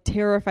was like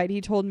terrified.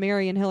 He told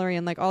Mary and Hillary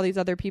and like all these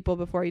other people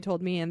before he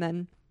told me. And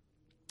then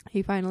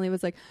he finally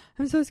was like,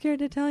 I'm so scared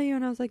to tell you.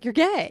 And I was like, you're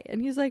gay.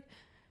 And he's like,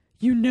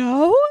 you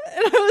know?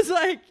 And I was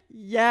like,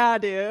 yeah,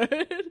 dude.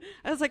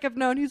 I was like, I've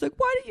known. He's like,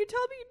 why didn't you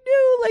tell me you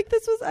knew? Like,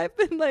 I've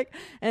been like,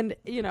 and,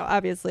 you know,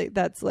 obviously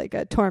that's like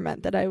a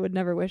torment that I would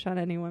never wish on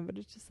anyone. But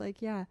it's just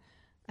like, yeah,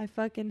 I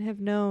fucking have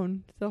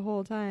known the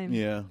whole time.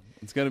 Yeah.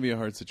 It's got to be a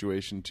hard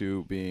situation,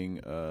 too,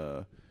 being,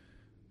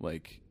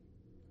 like,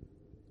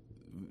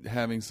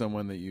 having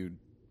someone that you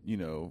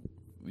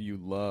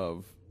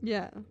love.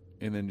 Yeah.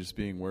 And then just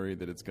being worried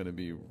that it's going to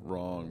be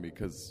wrong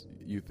because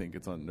you think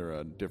it's under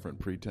a different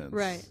pretense.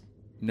 Right.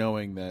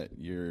 Knowing that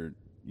you're,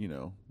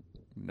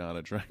 not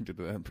attracted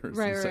to that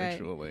person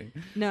sexually.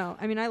 Right. No,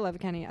 I mean, I love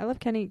Kenny.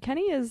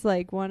 Kenny is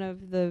like one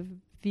of the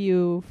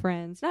few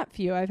friends, not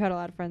few, I've had a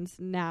lot of friends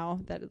now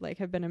that like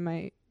have been in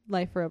my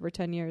life for over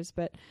 10 years,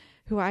 but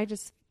who I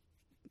just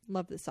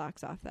love the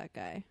socks off that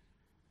guy.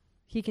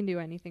 He can do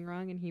anything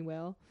wrong and he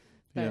will,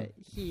 but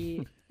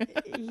he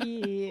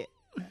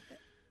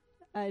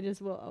I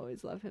just will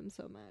always love him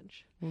so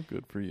much. Well,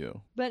 good for you.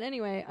 But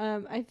anyway,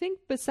 I think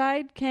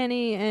beside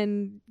Kenny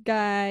and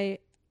Guy,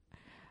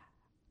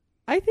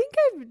 I think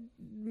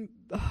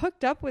I've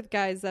hooked up with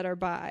guys that are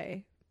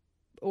bi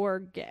or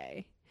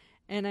gay.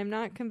 And I'm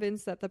not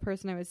convinced that the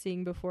person I was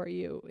seeing before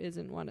you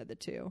isn't one of the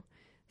two.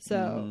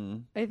 So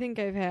I think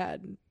I've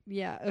had,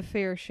 a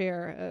fair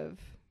share of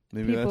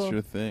maybe people. That's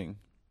your thing.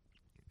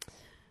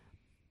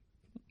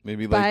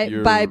 Maybe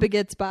like bi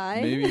begets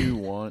bi. Maybe you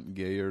want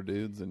gayer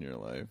dudes in your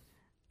life.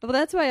 Well,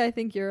 that's why I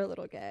think you're a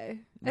little gay.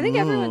 I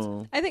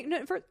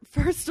think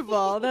first of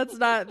all, that's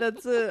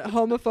a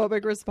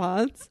homophobic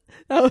response.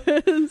 I'm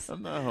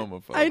not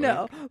homophobic. I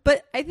know,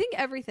 but I think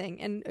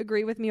everything, and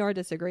agree with me or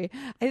disagree,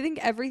 I think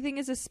everything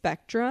is a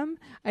spectrum.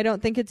 I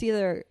don't think it's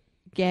either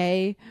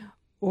gay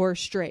or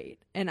straight.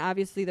 And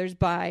obviously there's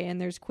bi and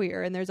there's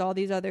queer and there's all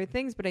these other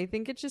things, but I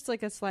think it's just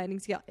like a sliding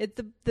scale.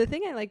 The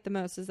thing I like the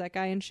most is that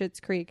guy in Schitt's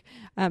Creek,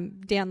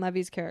 Dan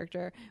Levy's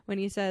character, when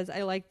he says,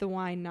 I like the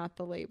wine, not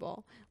the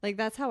label. Like,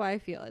 that's how I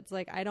feel. It's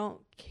like, I don't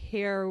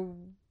care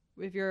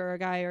if you're a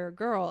guy or a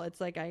girl.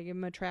 It's like, I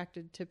am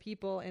attracted to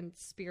people and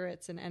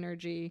spirits and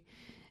energy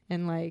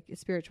and like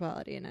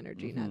spirituality and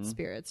energy, not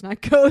spirits, not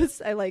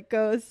ghosts. I like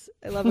ghosts.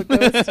 I love a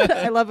ghost.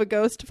 I love a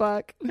ghost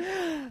fuck.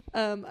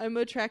 I'm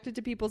attracted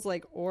to people's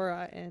like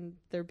aura and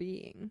their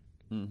being.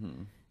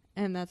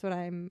 And that's what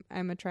I'm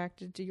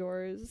attracted to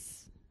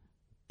yours.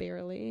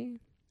 Barely.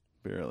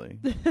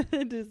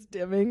 Just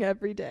dimming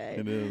every day.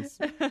 It is.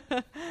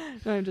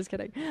 No, I'm just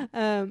kidding.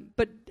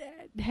 But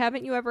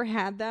haven't you ever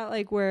had that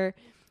like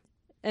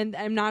and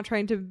I'm not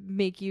trying to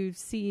make you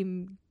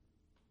seem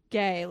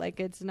gay, like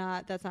that's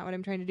not what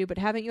I'm trying to do, but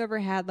haven't you ever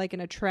had like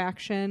an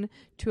attraction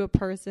to a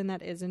person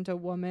that isn't a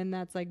woman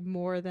that's like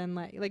more than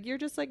like you're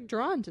just like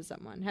drawn to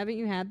someone? Haven't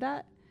you had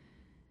that?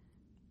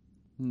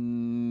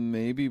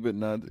 Maybe, but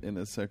not in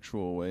a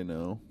sexual way.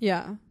 No.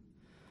 Yeah.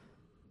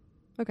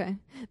 Okay,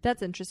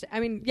 that's interesting. I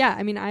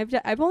mean,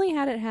 I've only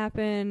had it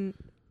happen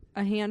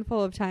a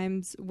handful of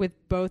times with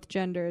both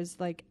genders,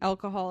 like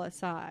alcohol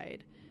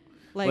aside.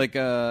 Like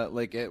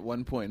at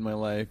one point in my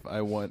life,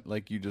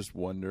 you just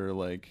wonder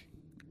like,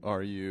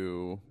 are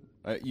you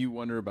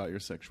wonder about your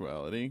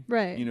sexuality,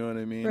 right? You know what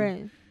I mean,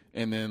 right?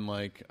 And then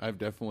like I've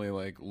definitely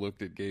like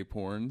looked at gay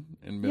porn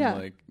and been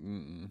like,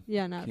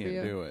 not can't for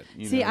you. Do it.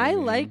 See, I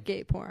like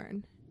gay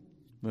porn.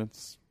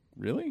 That's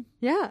really,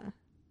 yeah.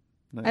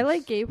 Nice. I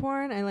like gay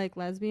porn. I like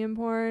lesbian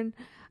porn.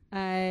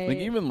 Like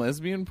even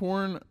lesbian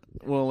porn.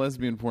 Well,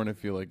 lesbian porn I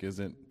feel like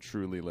isn't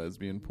truly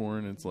lesbian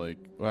porn. It's like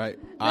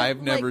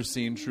I've never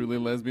seen truly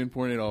lesbian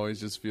porn. It always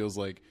just feels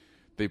like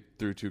they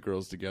threw two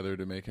girls together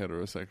to make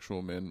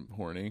heterosexual men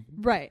horny.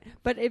 Right.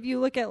 But if you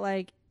look at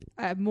like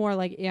more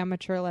like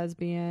amateur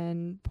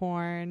lesbian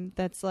porn,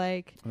 that's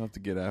like I'll have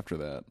to get after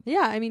that.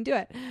 Yeah, I mean, do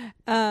it.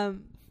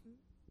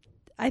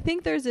 I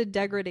think there's a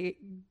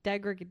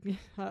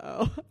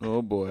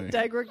Oh boy.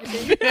 Degrading.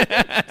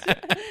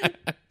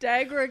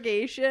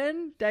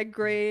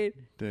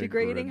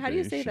 How do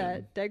you say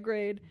that?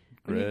 Degrade.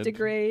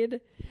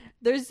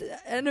 There's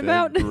an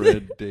amount.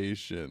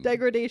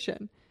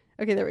 Degradation.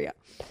 Okay, there we go.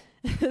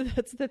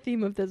 That's the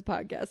theme of this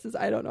podcast is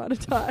I don't know how to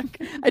talk.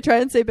 I try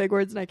and say big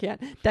words and I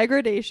can't.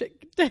 Degradation.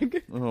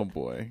 Oh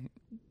boy.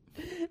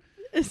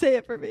 Say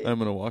it for me. I'm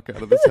going to walk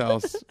out of this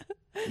house.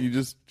 You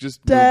just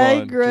move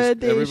on.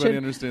 Everybody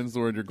understands the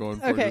word you're going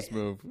for. Okay. Just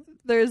move.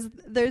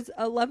 There's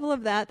a level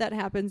of that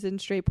happens in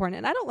straight porn.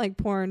 And I don't like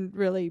porn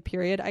really,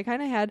 period. I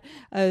kind of had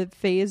a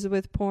phase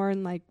with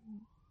porn like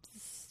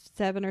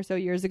 7 or so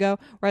years ago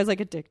where I was like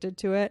addicted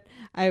to it.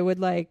 I would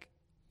like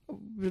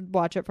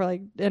watch it for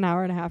like an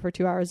hour and a half or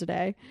 2 hours a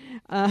day.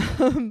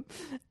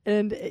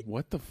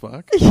 What the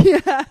fuck?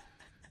 Yeah.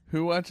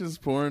 Who watches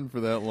porn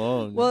for that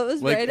long? Well, it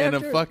was like right in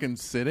after... a fucking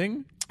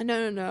sitting?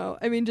 No.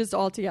 I mean, just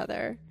all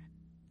together.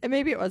 And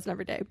maybe it wasn't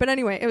every day. But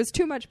anyway, it was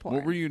too much porn.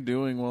 What were you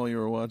doing while you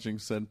were watching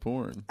said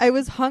porn? I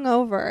was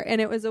hungover, and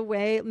it was a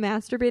way,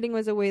 masturbating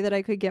was a way that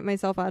I could get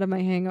myself out of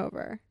my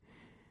hangover.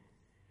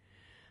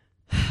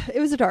 It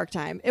was a dark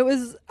time. It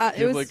was...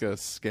 you had like a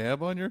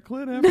scab on your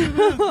clit after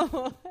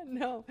that?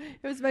 No.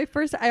 It was my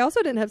first... I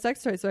also didn't have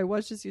sex toys, so I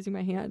was just using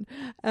my hand.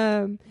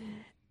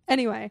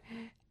 Anyway,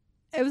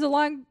 it was a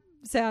long...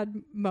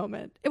 sad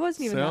moment. It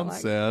wasn't even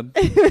sounds that long.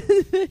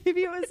 Sad.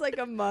 Maybe it was like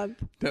a month.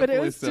 Definitely but it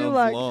was sounds too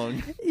long.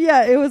 long.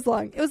 Yeah, it was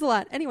long. It was a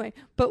lot. Anyway,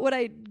 but what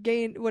I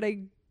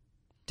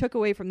took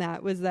away from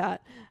that was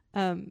that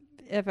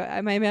if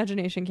my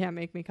imagination can't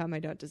make me come, I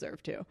don't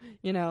deserve to.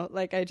 You know,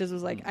 like I just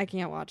was like, I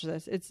can't watch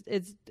this.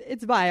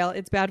 It's vile.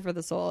 It's bad for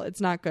the soul.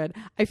 It's not good.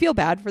 I feel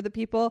bad for the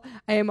people.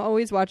 I am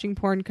always watching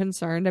porn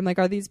concerned. I'm like,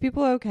 are these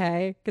people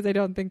okay? Because I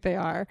don't think they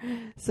are.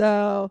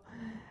 So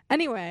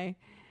anyway,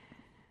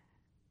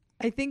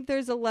 I think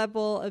there's a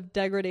level of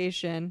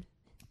degradation,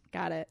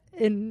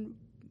 in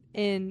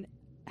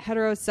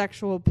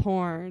heterosexual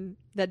porn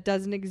that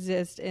doesn't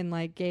exist in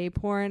like gay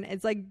porn.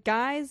 It's like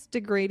guys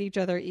degrade each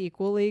other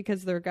equally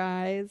because they're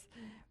guys,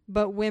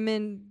 but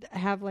women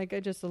have like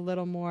just a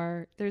little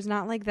more. There's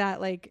not like that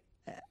like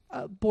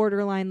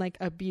borderline like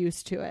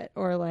abuse to it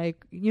or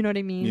like, you know what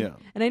I mean? Yeah.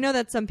 And I know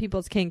that's some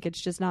people's kink.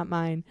 It's just not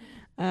mine.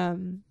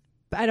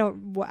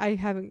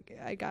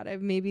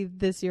 Maybe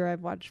this year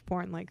I've watched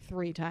porn like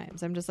 3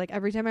 times. I'm just like,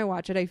 every time I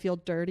watch it, I feel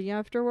dirty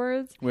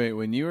afterwards. Wait,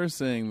 when you were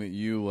saying that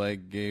you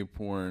like gay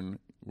porn,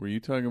 were you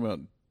talking about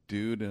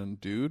dude on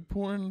dude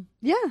porn?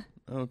 Yeah.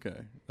 Okay.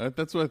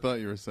 That's what I thought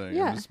you were saying.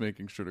 Yeah. I'm just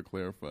making sure to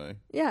clarify.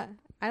 Yeah.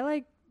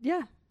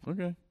 Yeah.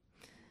 Okay.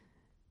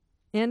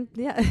 And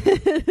yeah.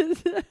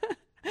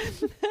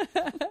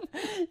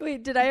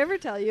 Wait, did I ever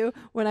tell you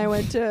when I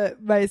went to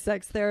my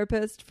sex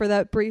therapist for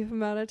that brief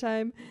amount of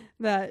time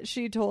that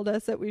she told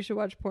us that we should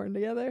watch porn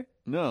together?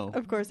 No.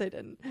 Of course I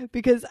didn't.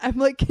 Because I'm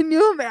like, can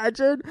you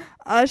imagine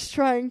us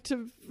trying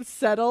to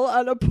settle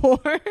on a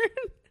porn?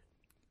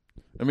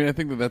 I mean, I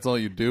think that's all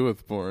you do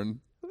with porn.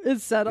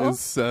 Is settle? Is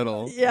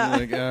settle. Yeah.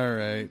 You're like, all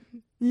right.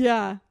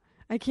 Yeah.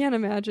 I can't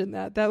imagine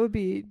that. That would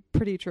be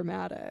pretty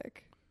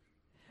traumatic.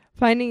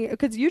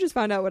 Because you just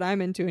found out what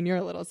I'm into and you're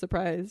a little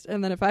surprised.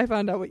 And then if I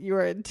found out what you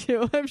were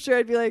into, I'm sure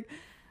I'd be like,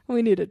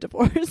 we need a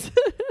divorce.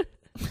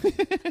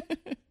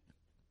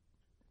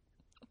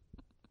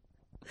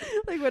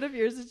 Like, what if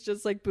yours is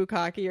just like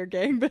bukkake or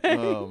gangbang?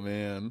 Oh,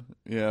 man.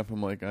 Yeah, if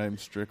I'm like, I'm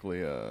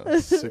strictly a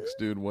 6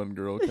 dude, 1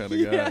 girl kind of guy.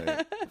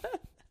 Yeah.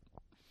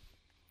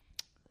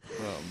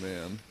 Oh,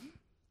 man.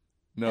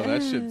 No,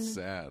 that shit's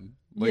sad.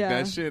 Like,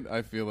 that shit,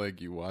 I feel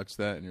like you watch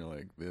that and you're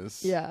like,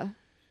 this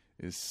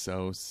is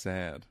so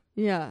sad.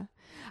 Yeah.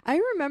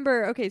 I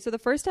remember, okay, so the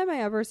first time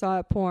I ever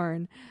saw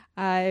porn,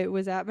 I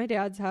was at my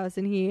dad's house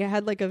and he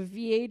had like a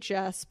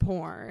VHS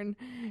porn,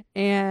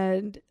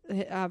 and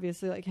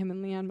obviously like him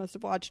and Leanne must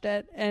have watched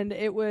it, and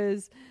it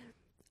was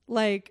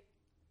like,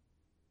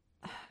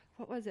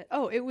 what was it?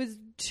 Oh, it was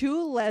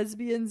 2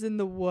 lesbians in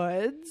the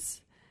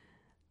woods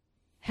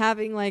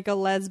having like a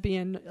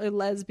lesbian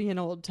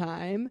old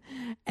time,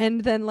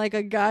 and then like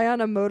a guy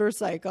on a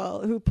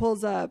motorcycle who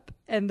pulls up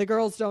and the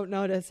girls don't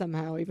notice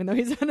somehow, even though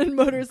he's on a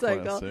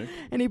motorcycle. Classic.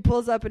 And he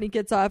pulls up and he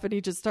gets off and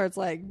he just starts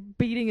like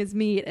beating his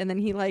meat, and then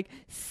he like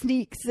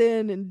sneaks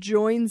in and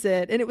joins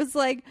it. And it was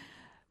like,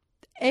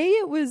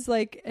 it was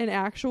like an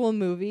actual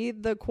movie.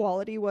 The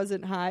quality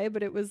wasn't high,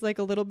 but it was like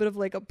a little bit of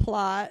like a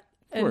plot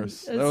Of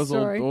course. That was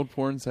old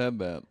porns had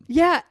that.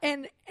 Yeah,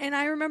 and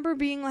I remember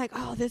being like,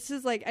 oh, this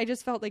is like, I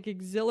just felt like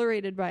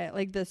exhilarated by it.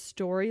 Like the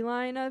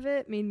storyline of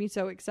it made me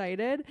so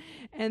excited.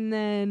 And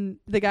then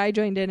the guy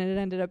joined in and it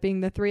ended up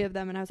being the three of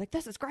them. And I was like,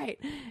 this is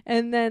great.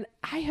 And then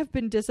I have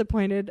been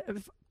disappointed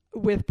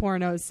with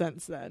pornos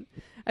since then.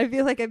 I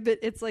feel like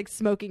it's like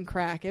smoking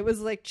crack. It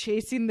was like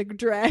chasing the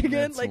dragon.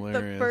 That's like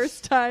hilarious. The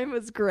first time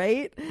was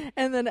great,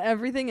 and then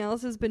everything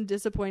else has been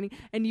disappointing,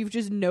 and you've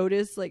just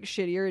noticed like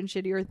shittier and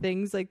shittier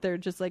things. Like they're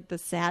just like the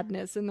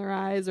sadness in their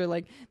eyes, or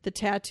like the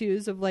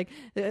tattoos of like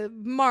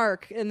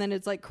Mark, and then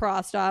it's like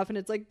crossed off, and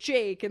it's like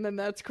Jake, and then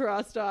that's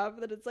crossed off,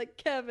 and then it's like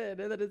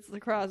Kevin, and then it's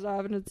crossed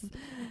off, and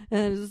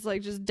it's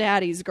like just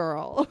daddy's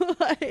girl.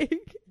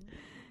 Like,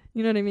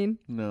 you know what I mean?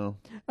 No.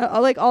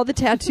 Like all the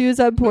tattoos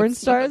on porn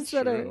stars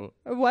that true.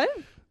 are what?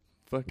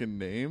 Fucking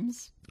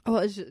names? Oh,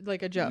 it's just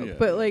like a joke. Yeah.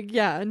 But like,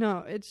 yeah,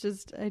 no, it's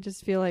just, I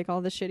just feel like all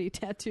the shitty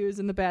tattoos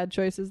and the bad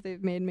choices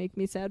they've made make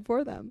me sad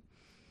for them.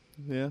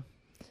 Yeah.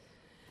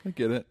 I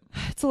get it.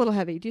 It's a little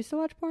heavy. Do you still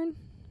watch porn?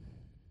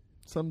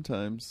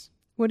 Sometimes.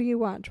 What do you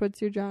watch?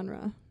 What's your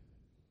genre?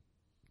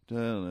 I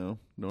don't know.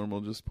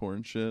 Normal, just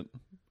porn shit.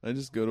 I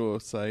just go to a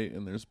site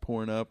and there's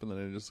porn up, and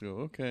then I just go,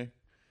 okay,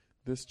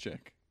 this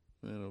chick.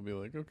 And it'll be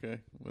like, okay,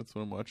 that's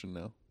what I'm watching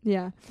now.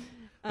 Yeah.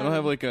 I don't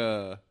have like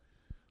a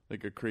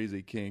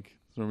crazy kink.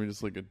 It's normally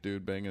just like a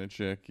dude banging a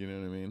chick, you know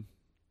what I mean?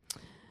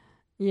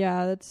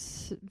 Yeah,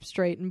 that's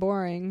straight and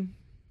boring.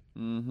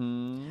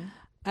 Mm-hmm.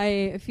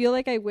 I feel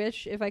like I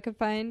wish if I could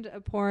find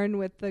a porn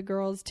with the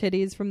girl's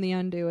titties from The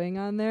Undoing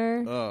on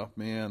there. Oh,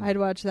 man. I'd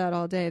watch that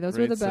all day. Those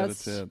Great were the set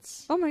best. of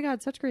tits. Oh my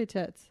God, such great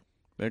tits.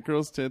 That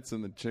girl's tits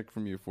and the chick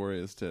from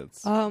Euphoria's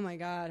tits. Oh my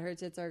God, her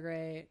tits are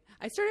great.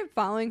 I started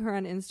following her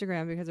on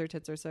Instagram because her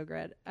tits are so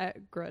good.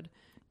 Good.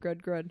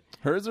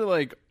 Hers are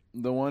like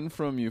the one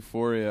from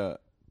Euphoria.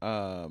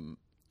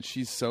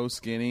 She's so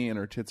skinny and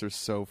her tits are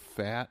so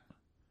fat,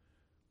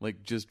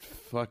 like just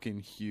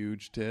fucking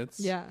huge tits.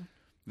 Yeah,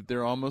 that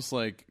they're almost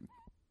like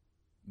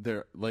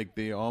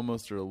they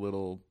almost are a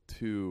little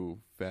too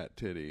fat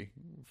titty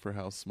for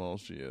how small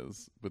she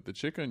is. But the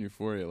chick on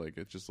Euphoria, like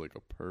it's just like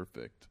a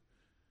perfect.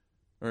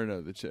 Or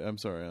no, I'm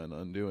sorry, on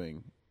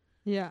Undoing.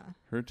 Yeah.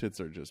 Her tits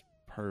are just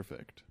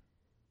perfect.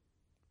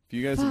 If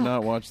you guys have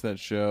not watched that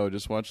show,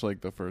 just watch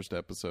like the first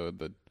episode.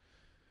 The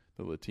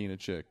Latina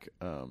chick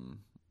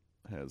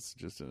has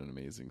just an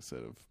amazing set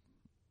of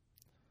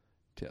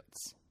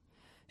tits.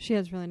 She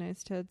has really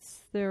nice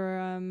tits.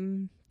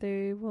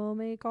 They will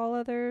make all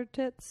other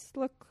tits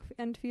look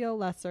and feel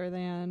lesser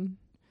than.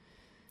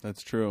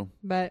 That's true.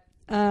 But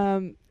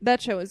that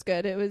show was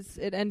good.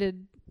 It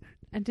ended.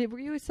 And were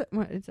you?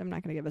 I'm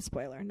not going to give a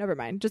spoiler. Never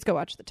mind. Just go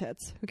watch the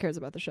tits. Who cares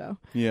about the show?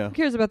 Yeah. Who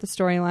cares about the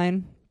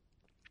storyline?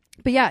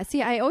 But yeah,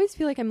 see, I always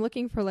feel like I'm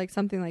looking for like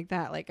something like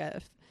that, like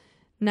a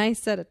nice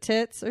set of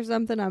tits or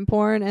something on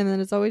porn, and then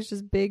it's always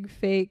just big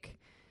fake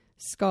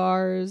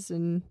scars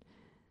and.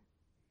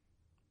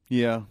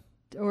 Yeah.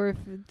 Or if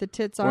the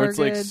tits are. Or it's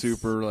good, like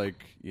super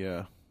like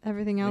yeah.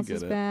 Everything else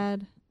is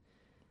bad.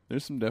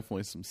 There's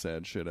definitely some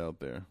sad shit out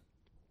there.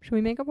 Should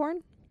we make a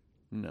porn?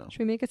 No. Should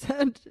we make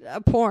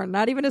a porn?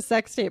 Not even a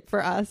sex tape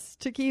for us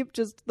to keep.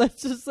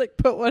 Let's just like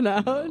put one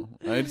out. No.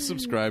 I'd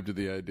subscribe to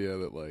the idea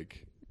that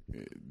like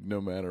no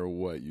matter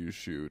what you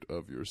shoot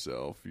of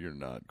yourself, you're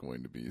not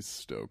going to be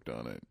stoked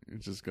on it.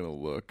 It's just going to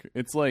look.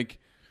 It's like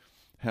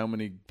how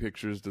many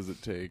pictures does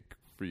it take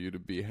for you to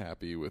be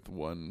happy with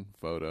one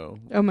photo?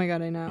 Oh my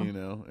God, I know. You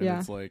know? And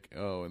it's like,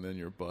 oh, and then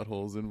your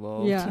butthole's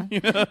involved. Yeah.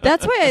 You know?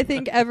 That's why I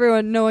think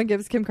no one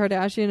gives Kim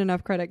Kardashian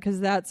enough credit,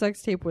 because that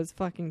sex tape was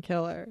fucking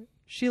killer.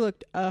 She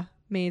looked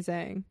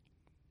amazing.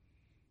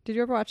 Did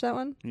you ever watch that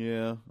one?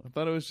 Yeah. I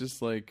thought it was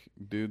just like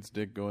dude's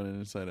dick going in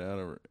and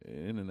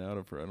out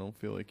of her. I don't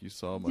feel like you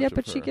saw much of her. Yeah,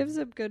 but she gives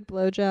a good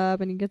blowjob,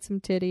 and you get some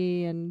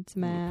titty and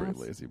some ass. A pretty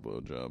lazy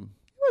blowjob.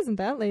 It wasn't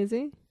that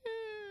lazy.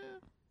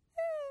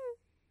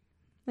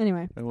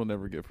 Anyway. I will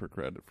never give her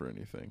credit for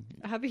anything.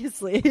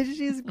 Obviously.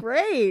 She's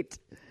great.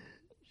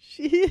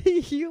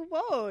 You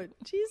won't.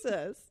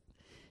 Jesus.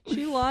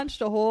 She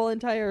launched a whole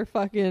entire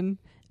fucking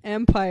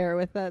empire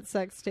with that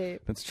sex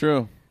tape. That's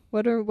true.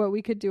 What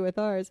we could do with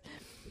ours.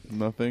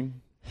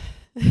 Nothing.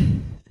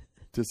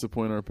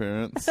 Disappoint our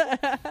parents.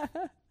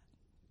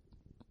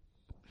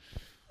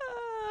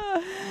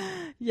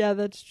 Yeah,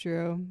 that's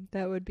true.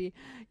 That would be,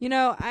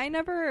 I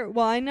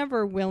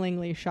never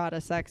willingly shot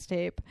a sex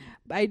tape.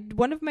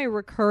 One of my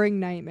recurring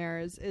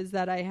nightmares is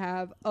that I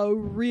have a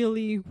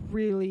really,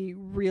 really,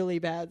 really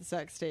bad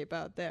sex tape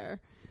out there.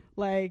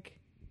 Like,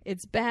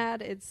 it's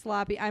bad, it's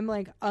sloppy. I'm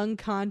like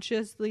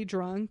unconsciously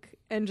drunk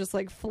and just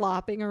like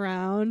flopping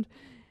around.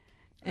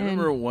 I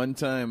remember one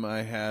time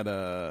I had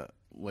a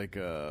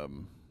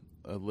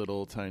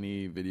little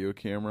tiny video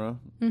camera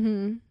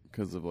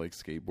because of like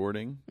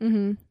skateboarding.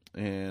 Mm-hmm.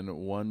 And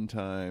one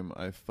time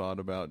I thought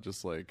about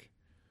just like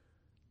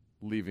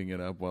leaving it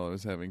up while I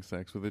was having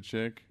sex with a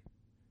chick.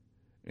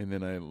 And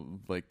then I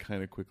like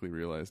kind of quickly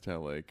realized how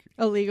like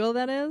illegal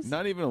that is.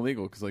 Not even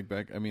illegal, because like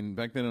back then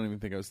I don't even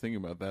think I was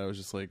thinking about that. I was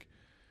just like,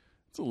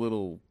 it's a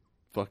little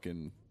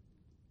fucking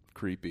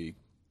creepy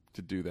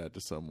to do that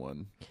to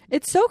someone.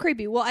 It's so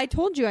creepy. Well, I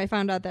told you I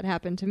found out that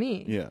happened to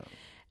me. Yeah.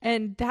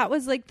 And that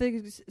was like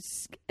it's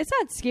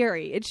not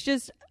scary. It's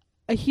just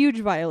a huge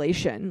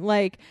violation.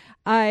 Like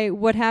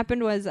what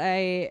happened was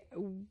I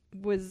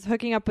was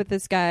hooking up with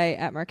this guy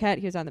at Marquette.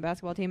 He was on the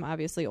basketball team,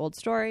 obviously old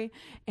story.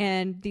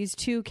 And these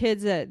two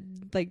kids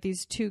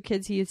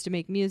he used to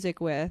make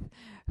music with,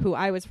 who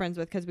I was friends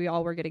with because we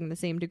all were getting the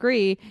same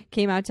degree,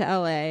 came out to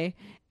LA.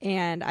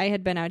 And I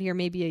had been out here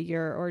maybe a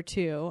year or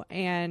two,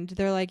 and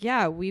they're like,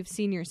 "Yeah, we've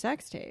seen your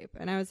sex tape."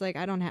 And I was like,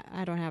 "I don't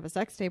have a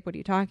sex tape. What are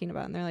you talking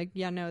about?" And they're like,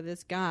 "Yeah, no,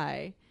 this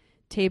guy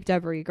taped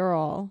every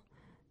girl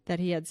that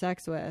he had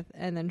sex with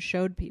and then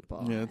showed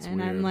people." Yeah, it's and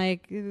weird. I'm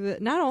like,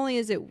 not only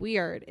is it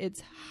weird,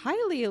 it's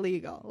highly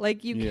illegal.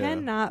 Like, you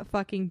cannot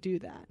fucking do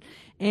that.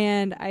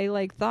 And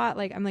I thought,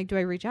 I'm like, do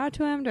I reach out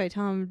to him? Do I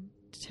tell him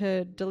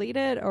to delete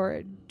it,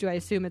 or do I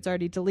assume it's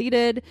already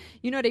deleted?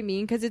 You know what I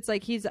mean? Because it's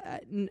like he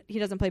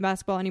doesn't play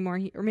basketball anymore,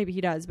 or maybe he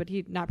does, but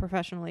he not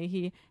professionally.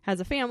 He has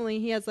a family.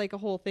 He has like a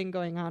whole thing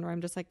going on where I'm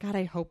just like, God,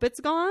 I hope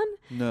it's gone.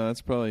 No, that's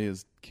probably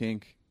his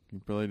kink. He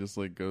probably just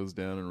goes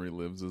down and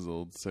relives his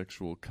old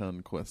sexual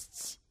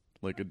conquests,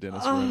 like a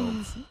Dennis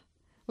Reynolds.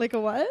 Like a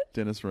what?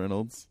 Dennis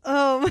Reynolds.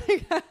 Oh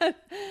my God.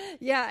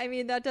 Yeah, I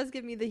mean, that does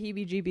give me the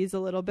heebie-jeebies a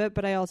little bit,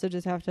 but I also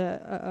just have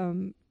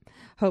to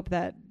hope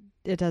that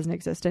it doesn't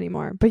exist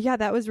anymore. But yeah,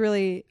 that was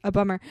really a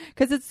bummer,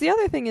 because it's the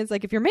other thing is,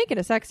 if you're making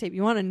a sex tape,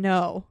 you want to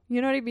know,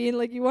 you know what I mean?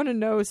 You want to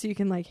know so you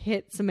can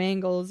hit some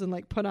angles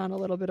and put on a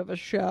little bit of a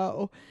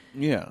show.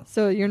 Yeah.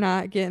 So you're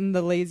not getting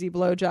the lazy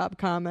blowjob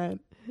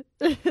comment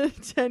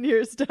 10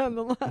 years down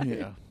the line.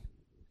 Yeah.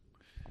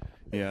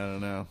 Yeah, I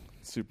don't know.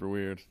 It's super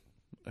weird.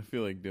 I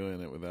feel like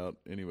doing it without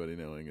anybody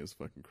knowing is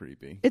fucking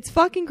creepy. It's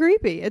fucking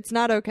creepy. It's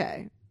not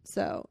okay.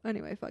 So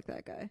anyway, fuck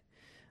that guy.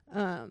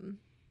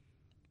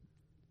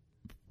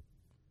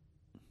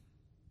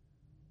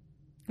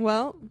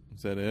 Well,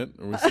 is that it?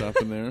 Are we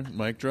stopping there?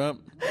 Mic drop?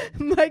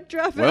 Mic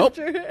drop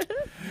after.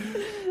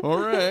 All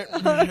right.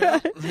 All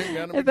right.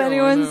 If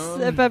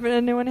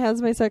anyone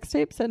has my sex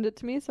tape, send it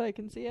to me so I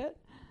can see it.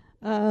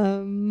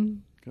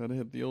 Gotta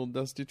hit the old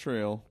dusty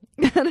trail.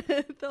 Gotta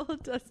hit the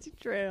old dusty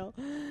trail.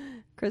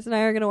 Chris and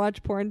I are gonna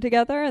watch porn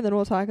together, and then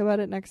we'll talk about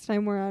it next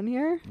time we're on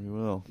here. We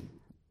will.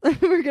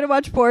 We're gonna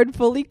watch porn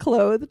fully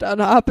clothed on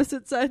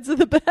opposite sides of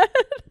the bed.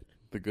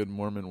 The good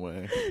Mormon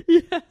way.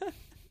 Yeah.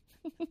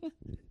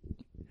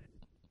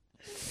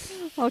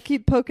 I'll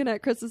keep poking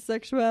at Chris's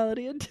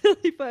sexuality until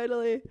he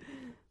finally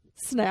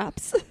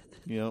snaps.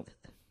 Yep.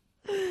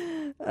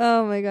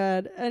 Oh my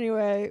God.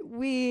 Anyway,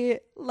 we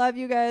love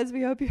you guys.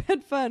 We hope you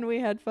had fun. We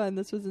had fun.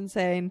 This was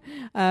insane.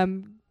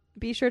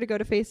 Be sure to go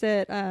to Face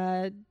It.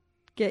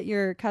 Get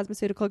your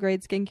cosmeceutical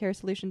grade skincare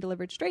solution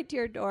delivered straight to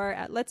your door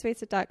at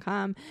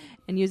letsfaceit.com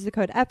and use the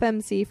code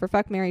FMC for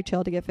Fuck, Marry,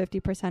 Chill to get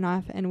 50%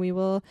 off. And we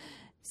will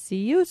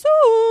see you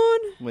soon.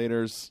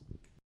 Laters.